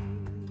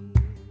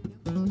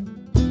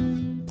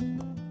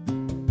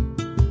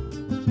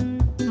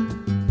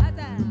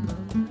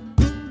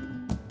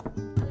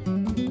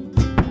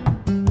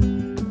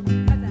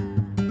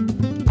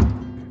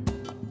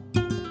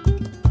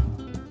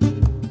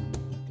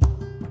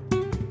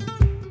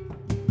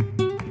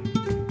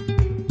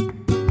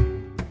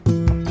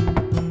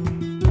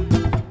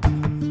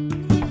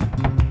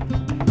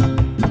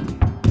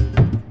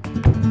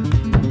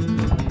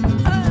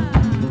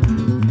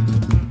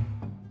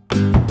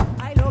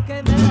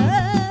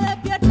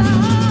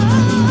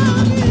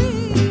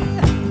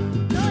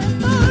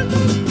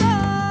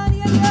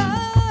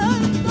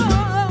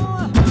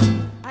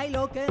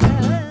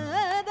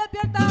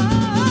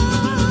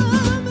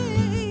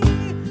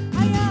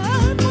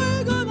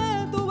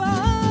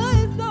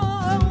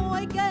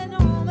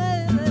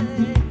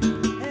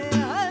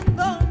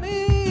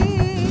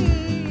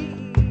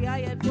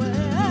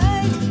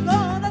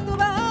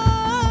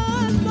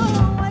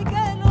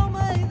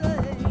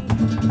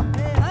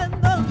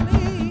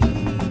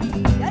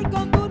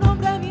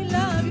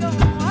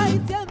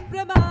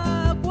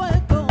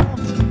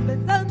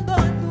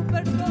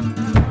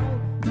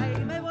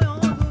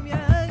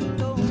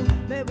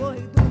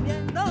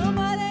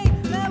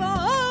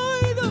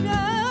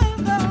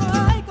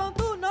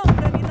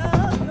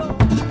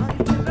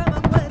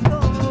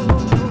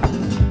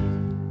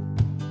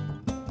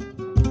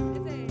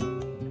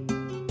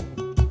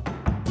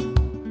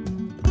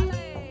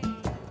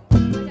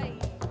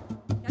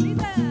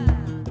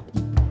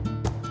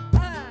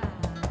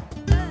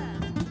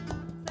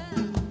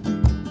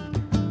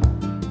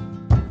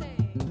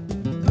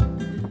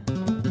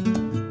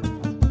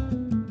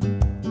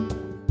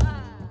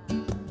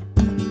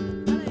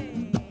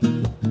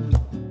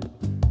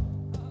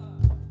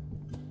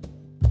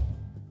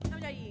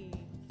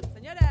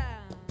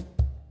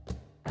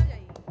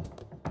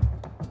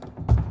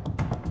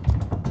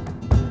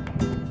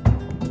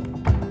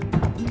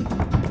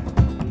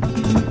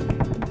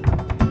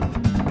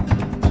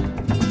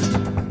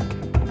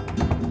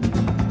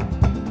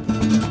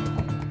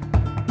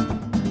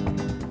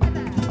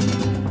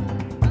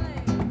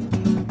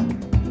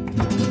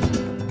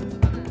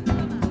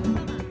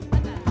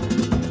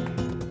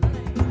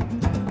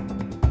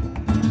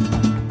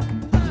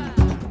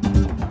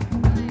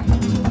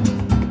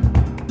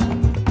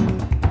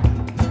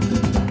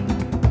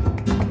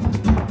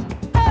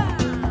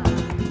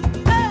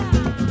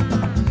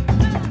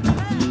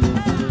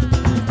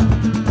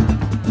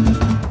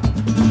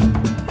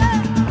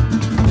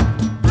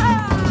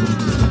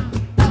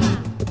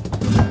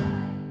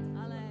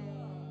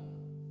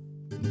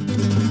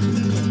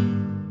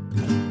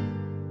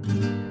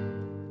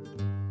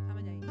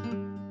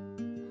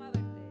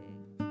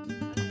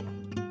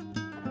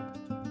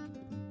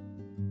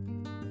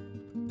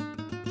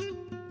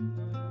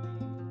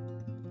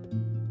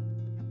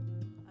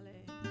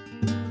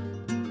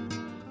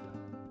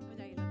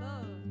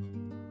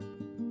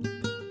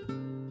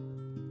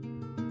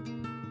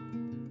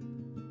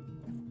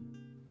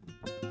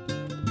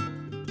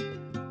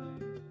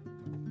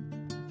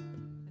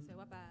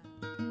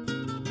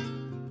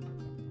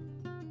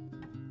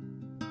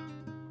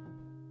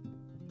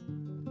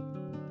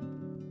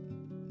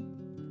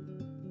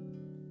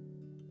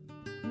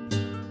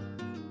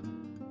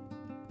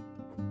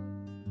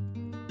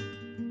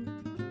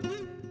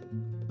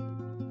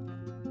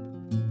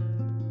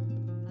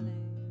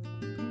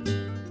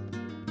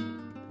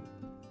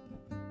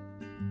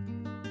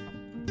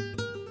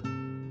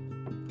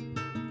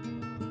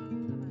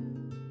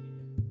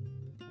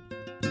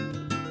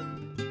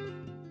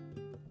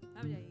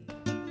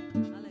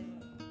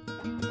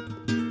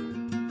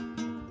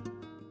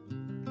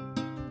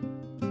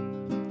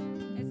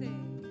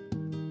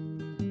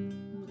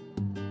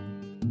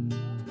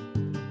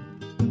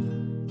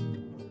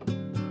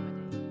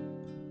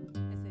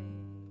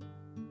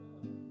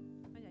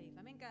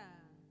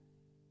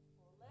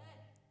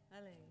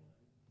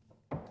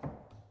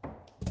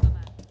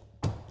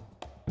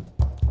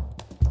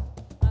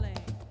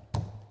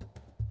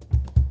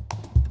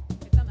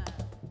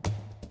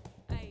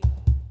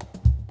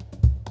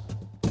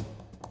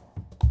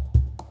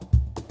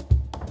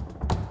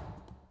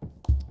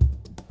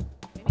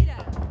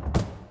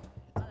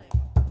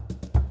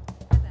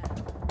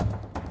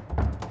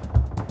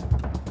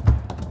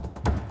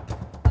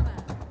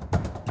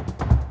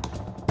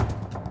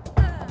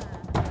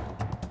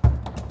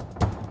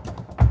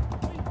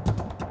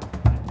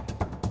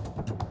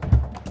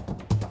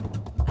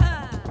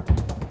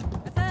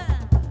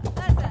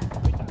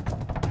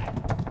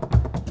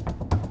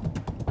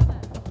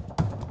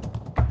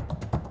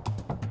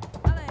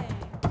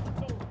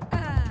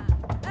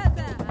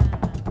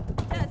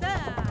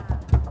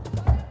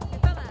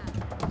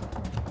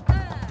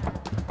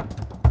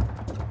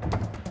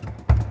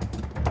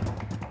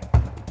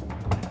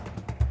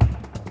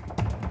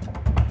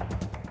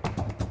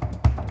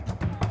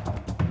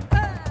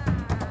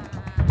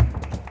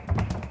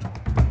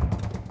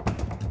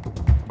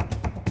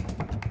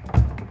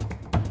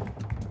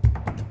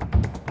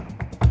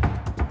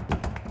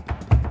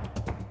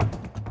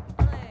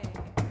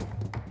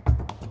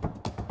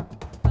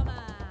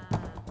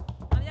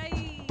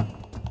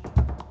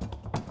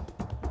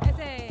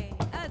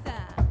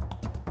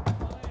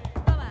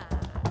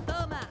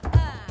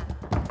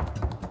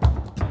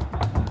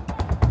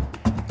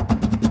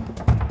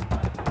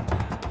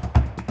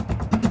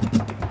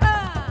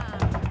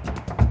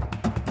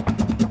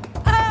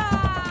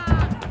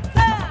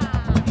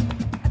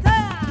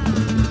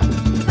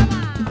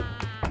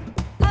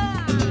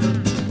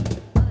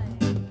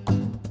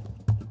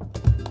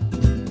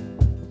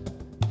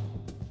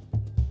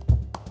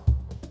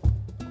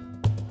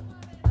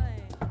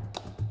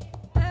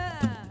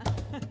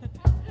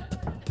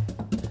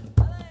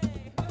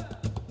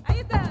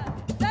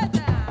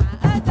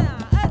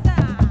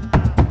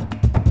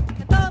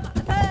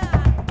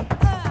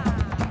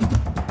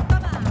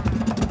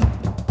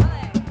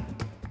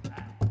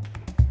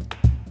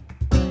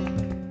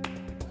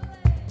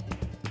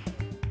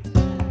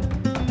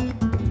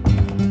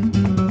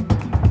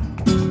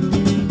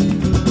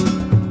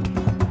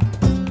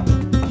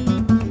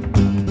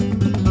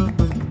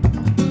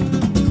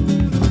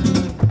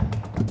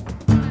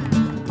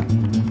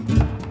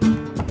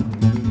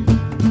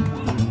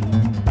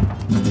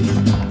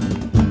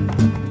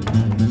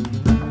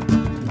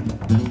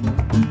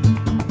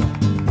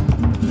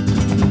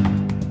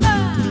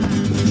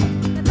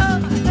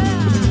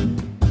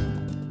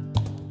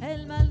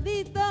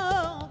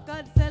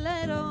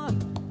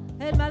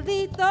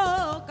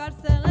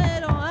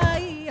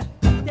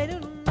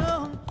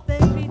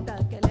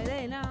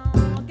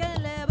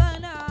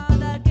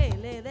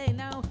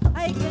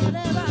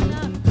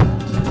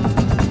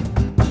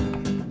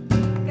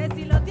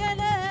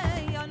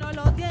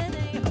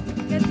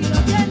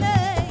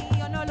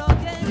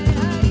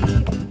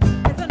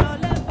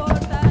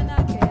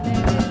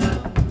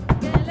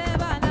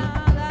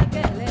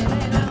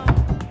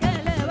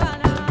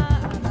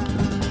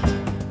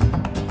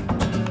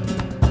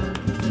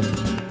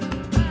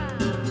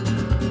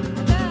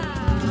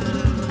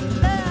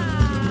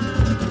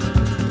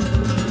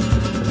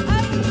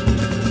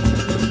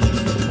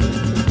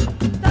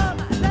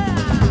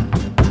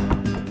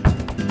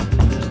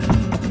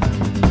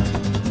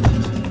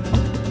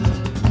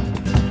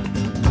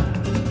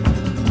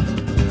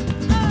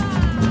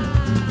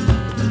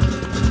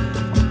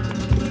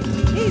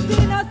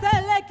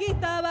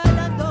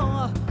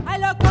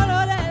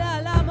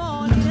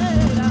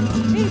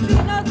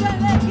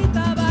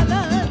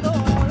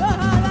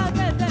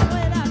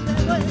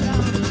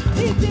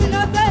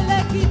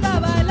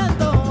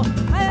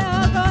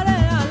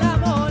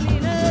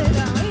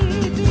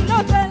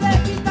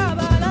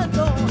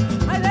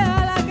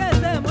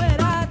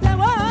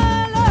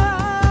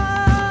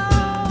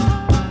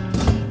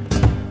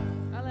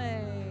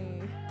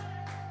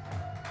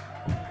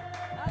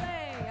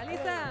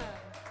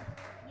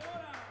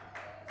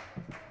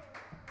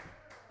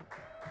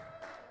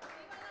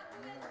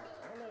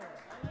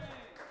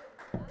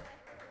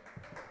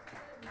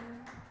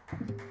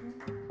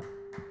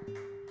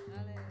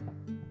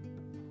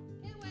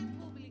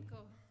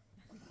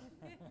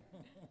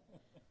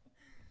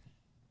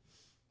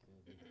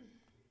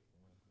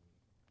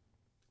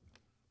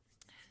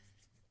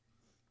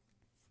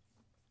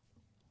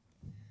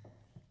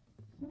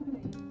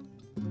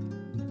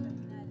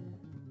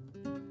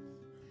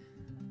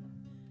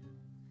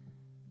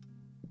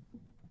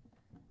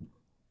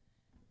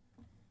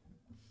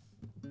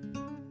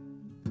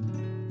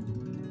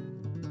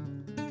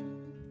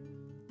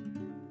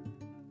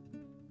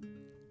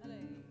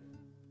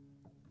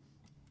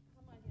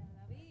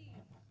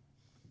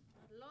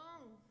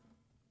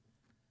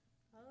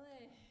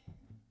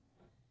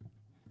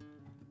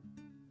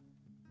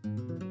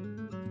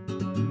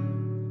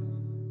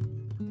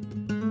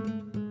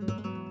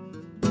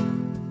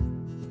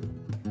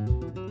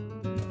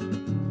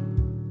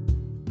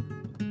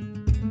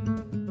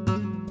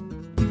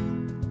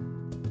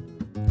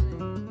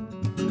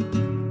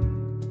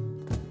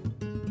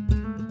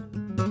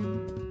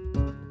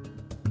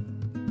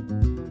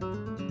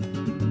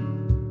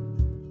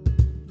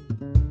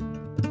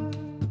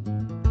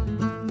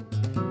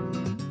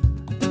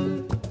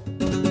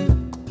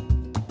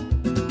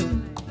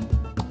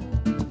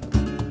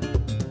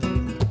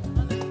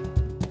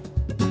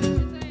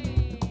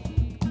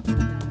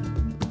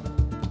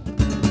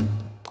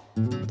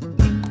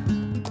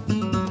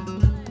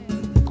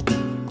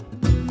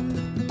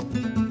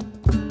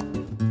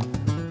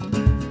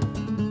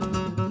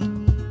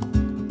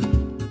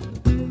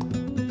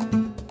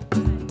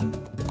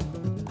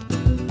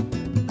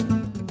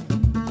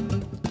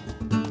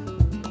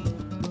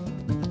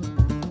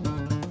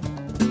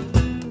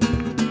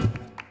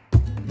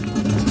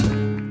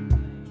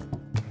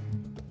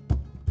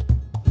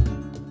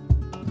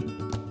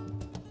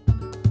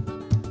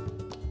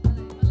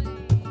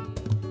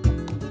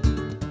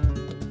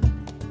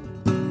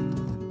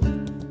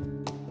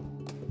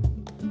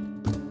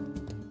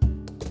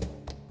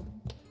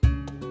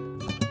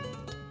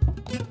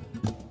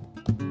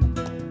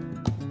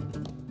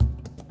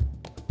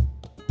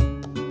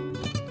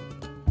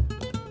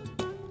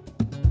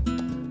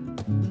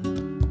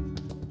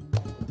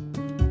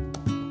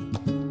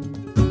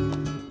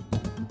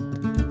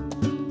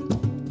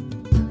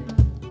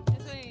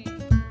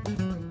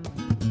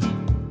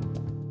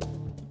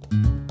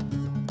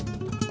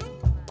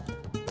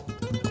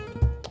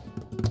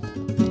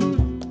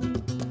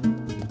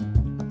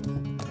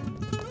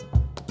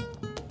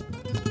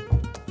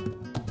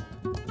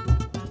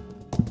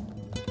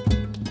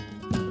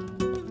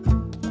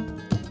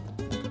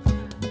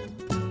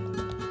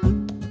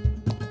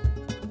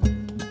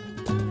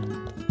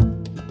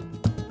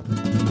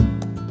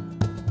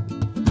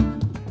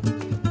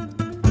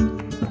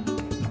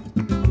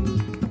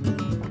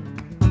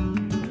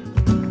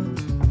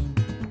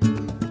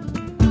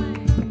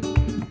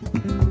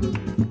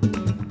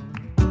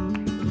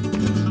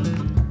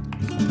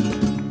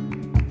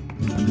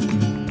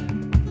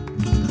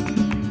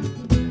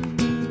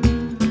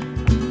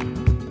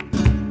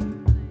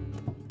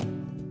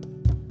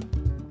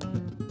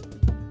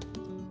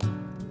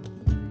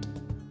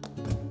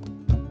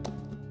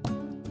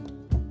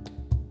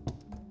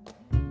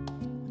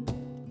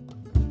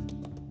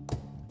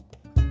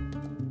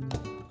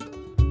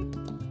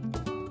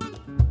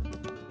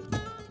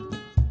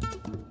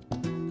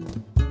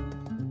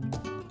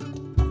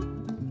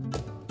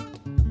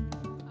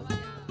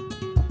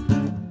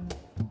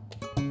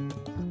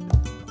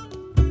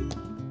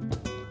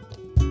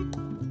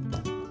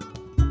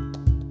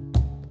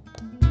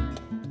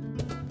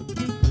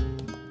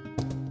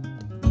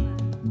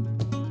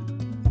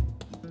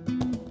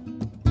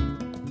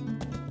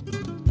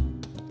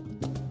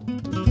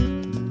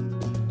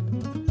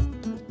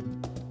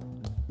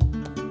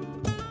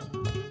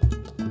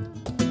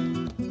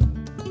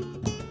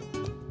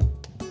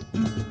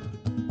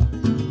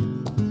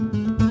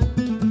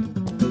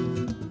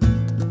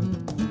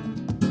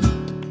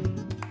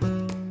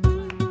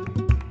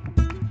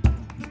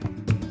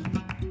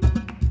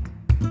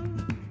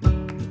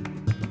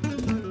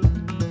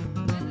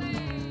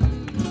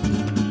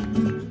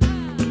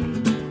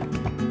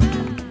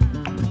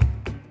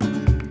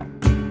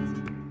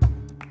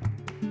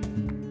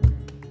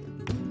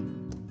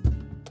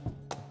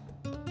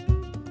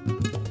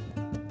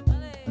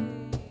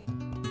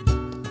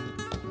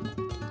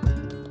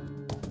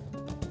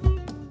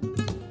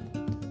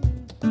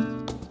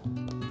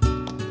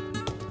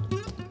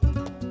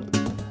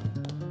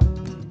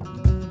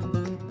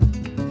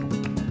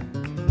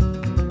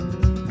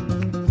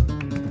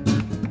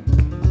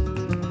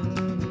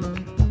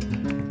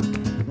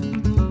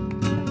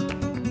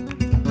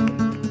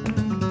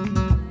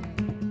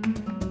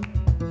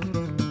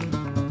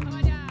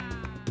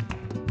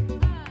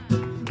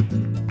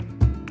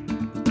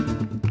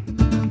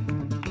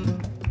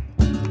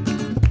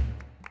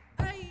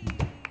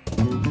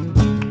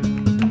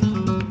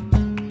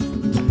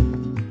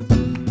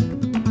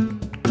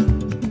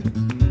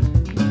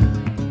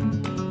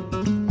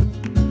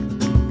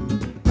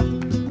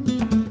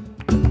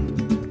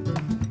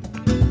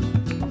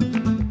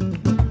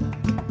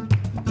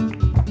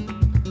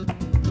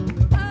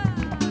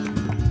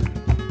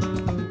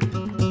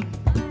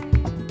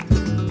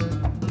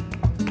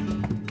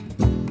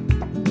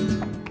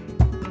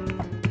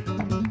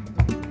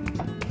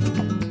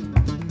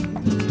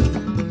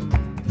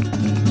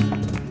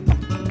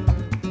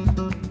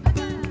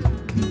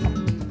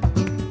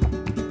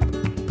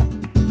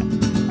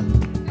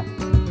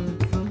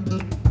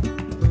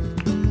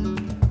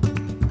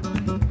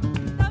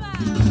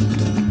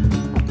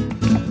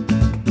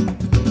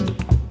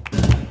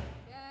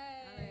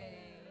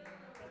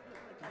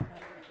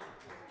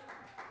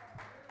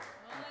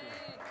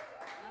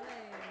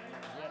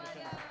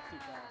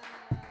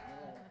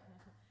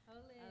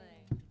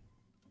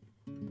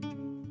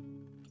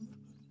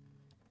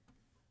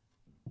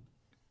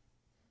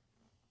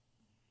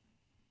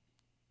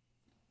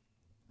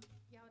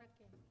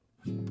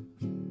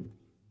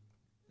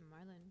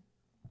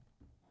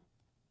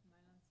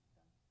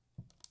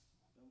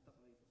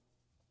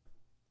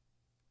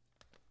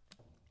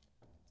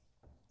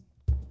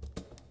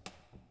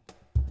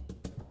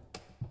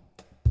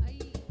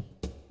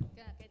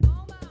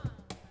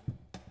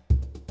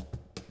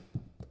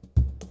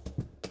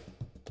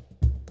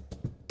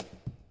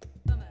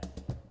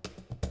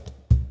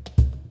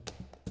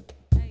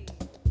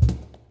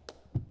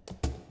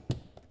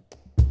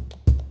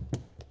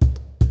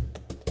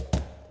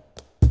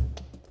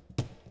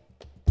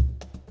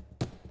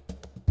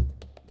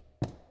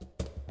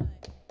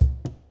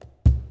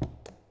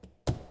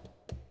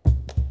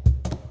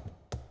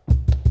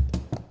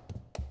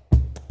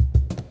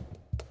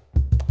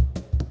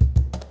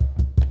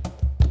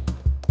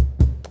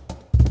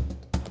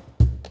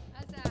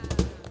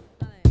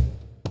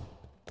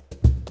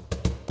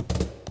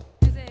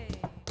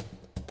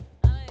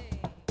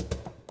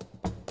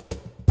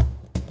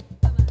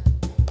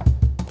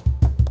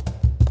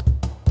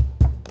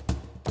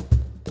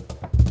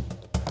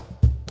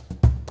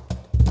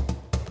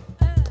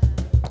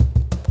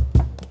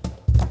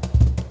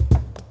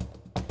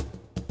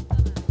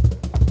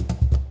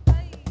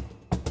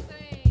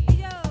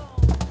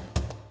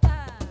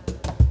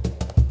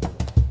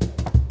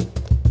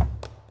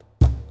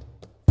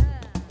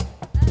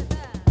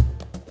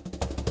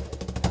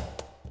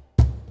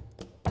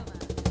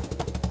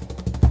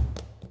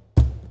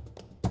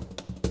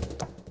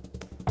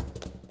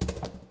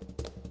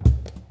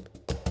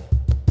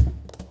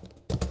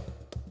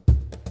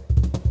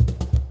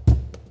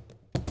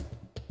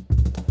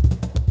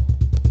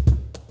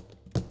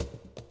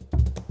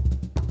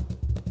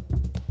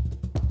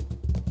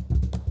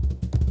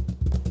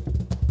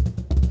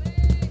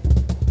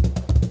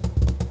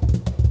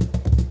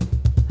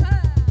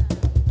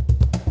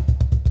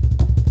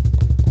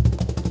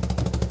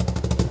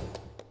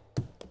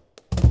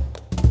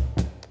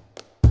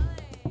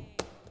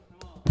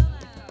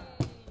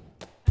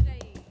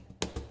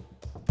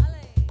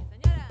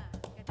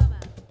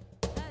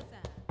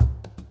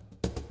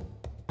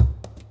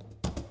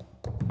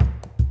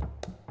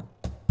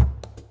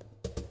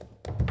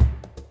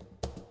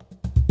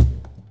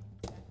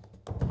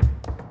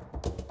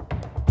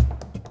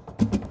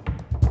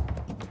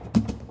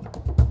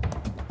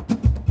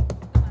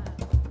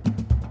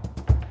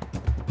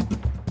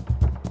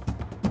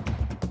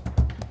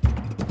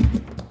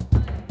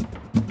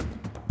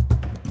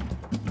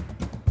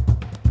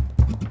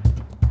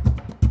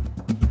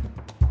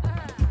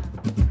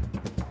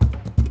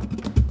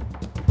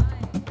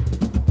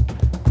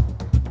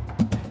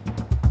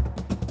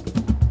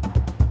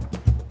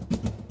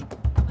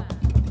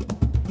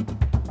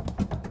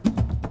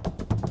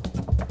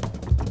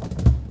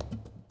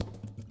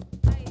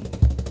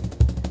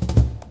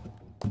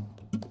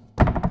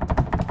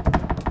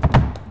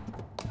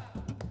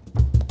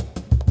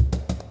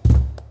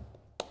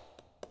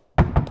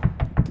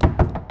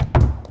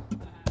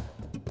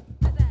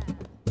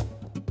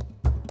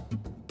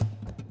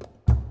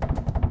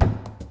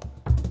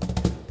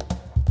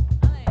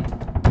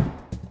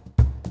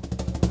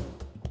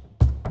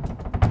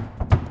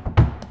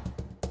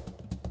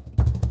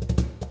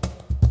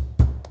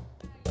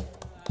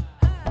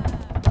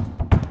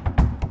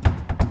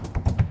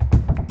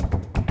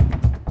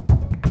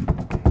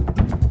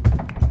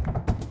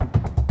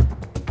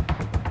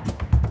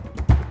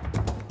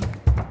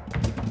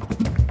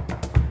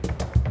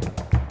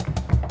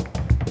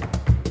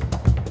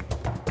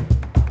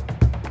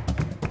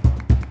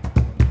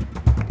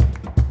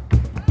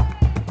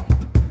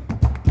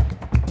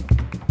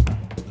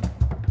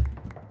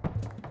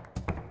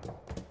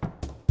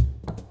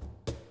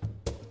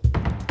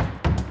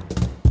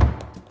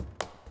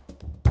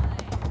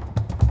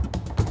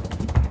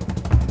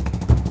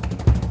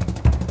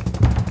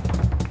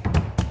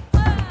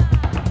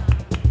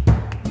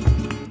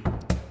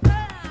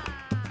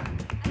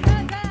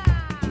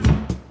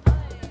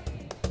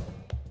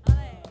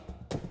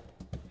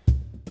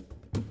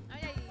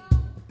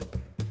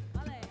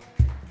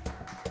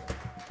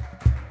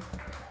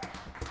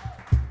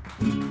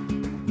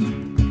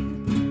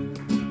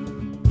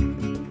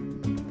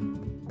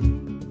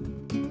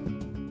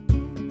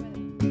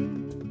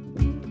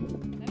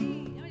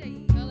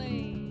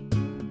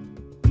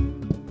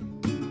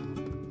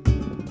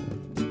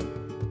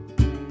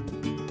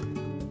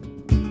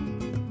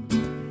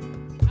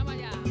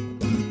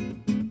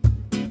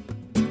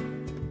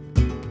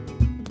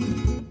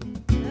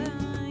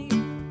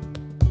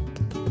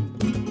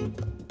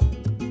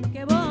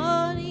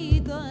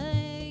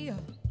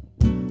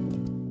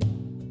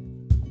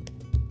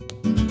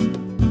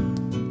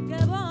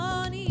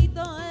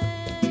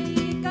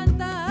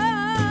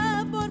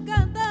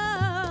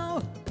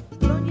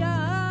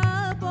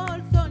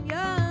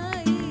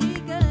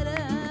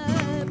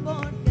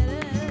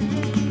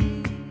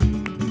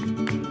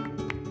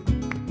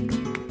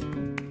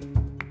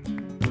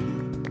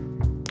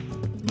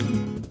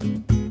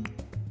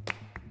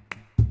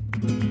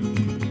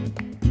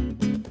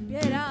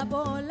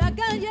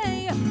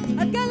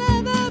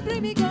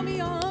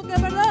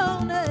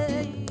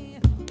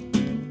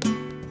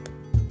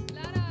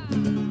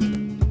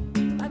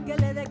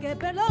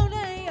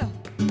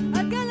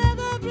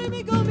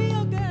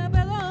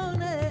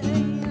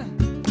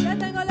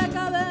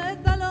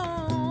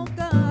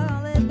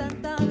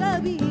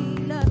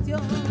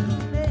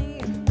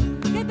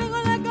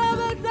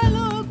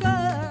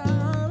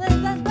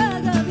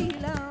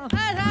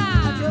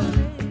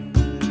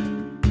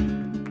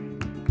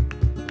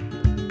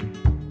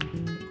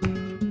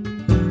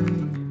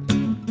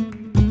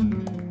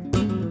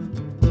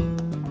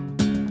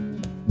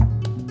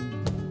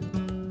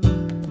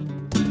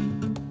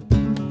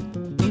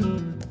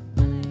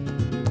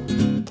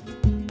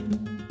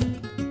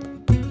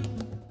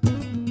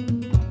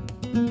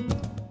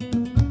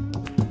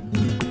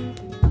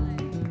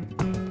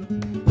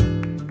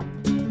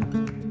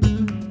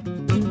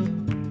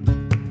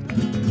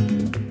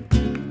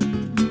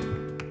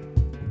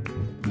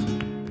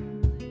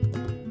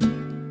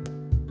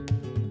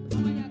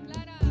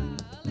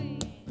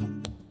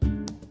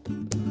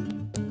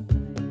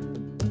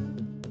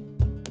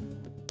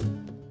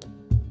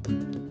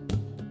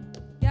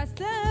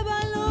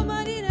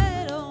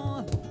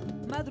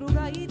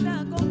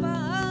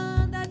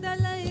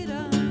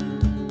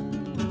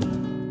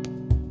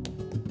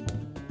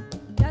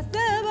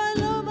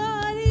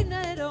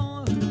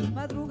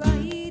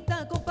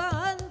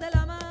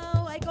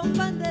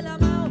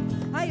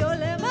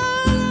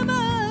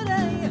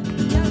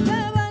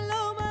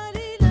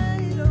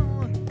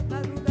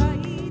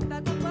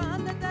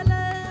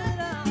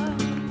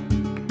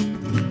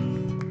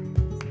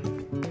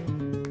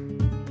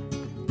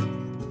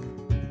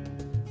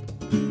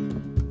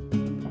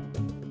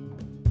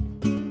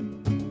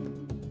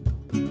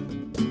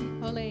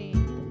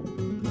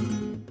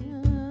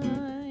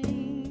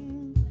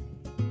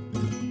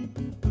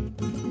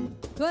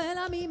 duele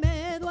a mí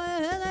me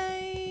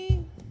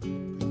duele,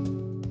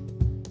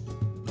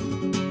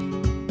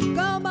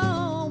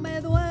 como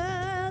me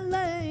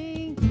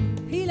duele,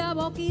 y la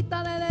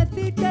boquita de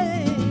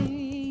decirte,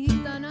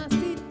 gitana,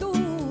 si tú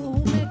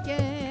me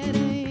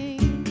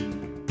quieres,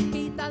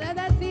 quita de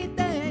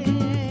decirte,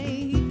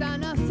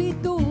 gitana, si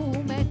tú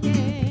me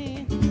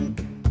quieres.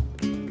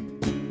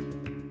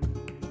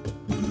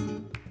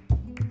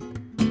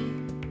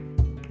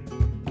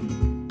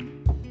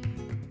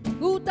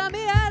 Gusta mi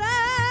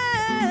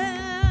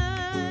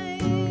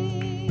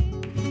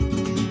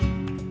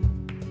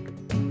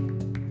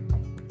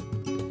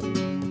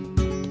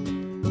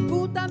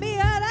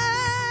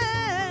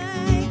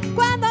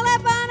cuando le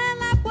ponen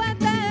la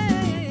puente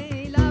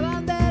y la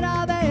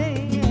bandera de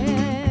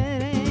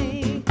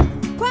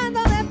cuando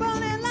le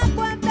ponen la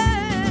puente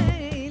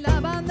y la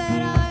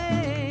bandera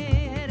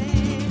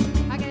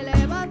a que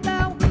levanta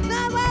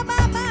una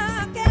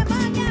mamá que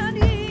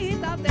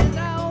mañanita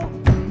tendrá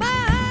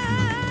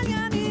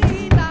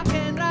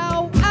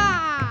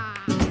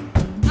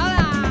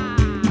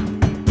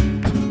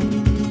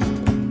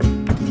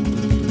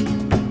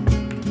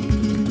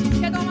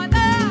que tomate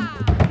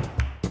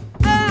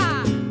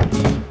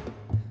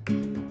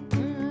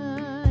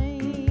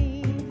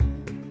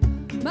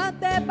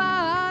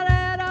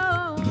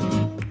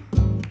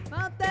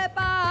mate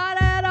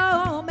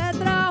parero, me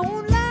trae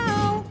un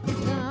lao,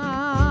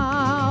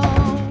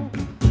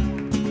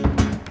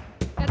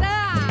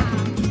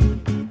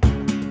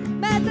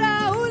 me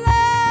trae un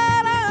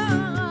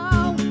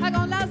lao,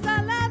 con la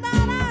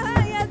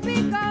saladora y el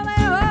pico de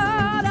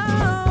oro,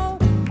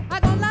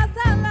 con la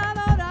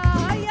saladora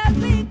y el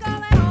pico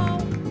de oro,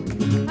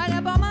 allá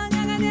por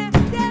mañana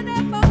tiene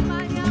por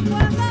mañana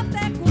cuando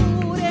te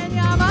cure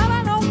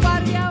llamaban a un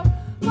guardián.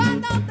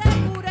 Cuando te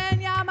cure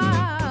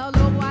llamado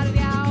los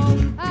guardiaos,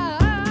 ay,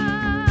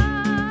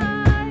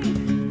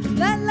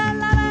 la la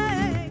la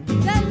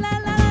la la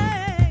la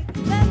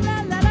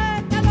la,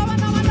 que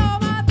lo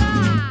mata,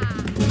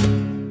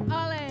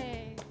 ole.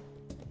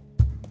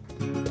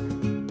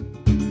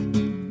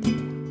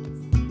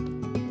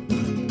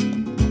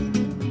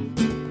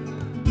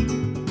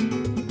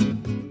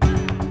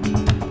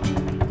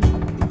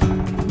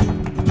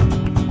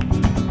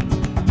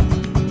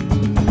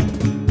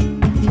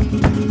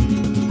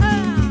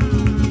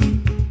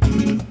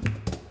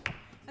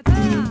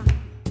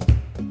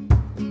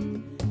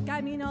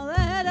 Camino de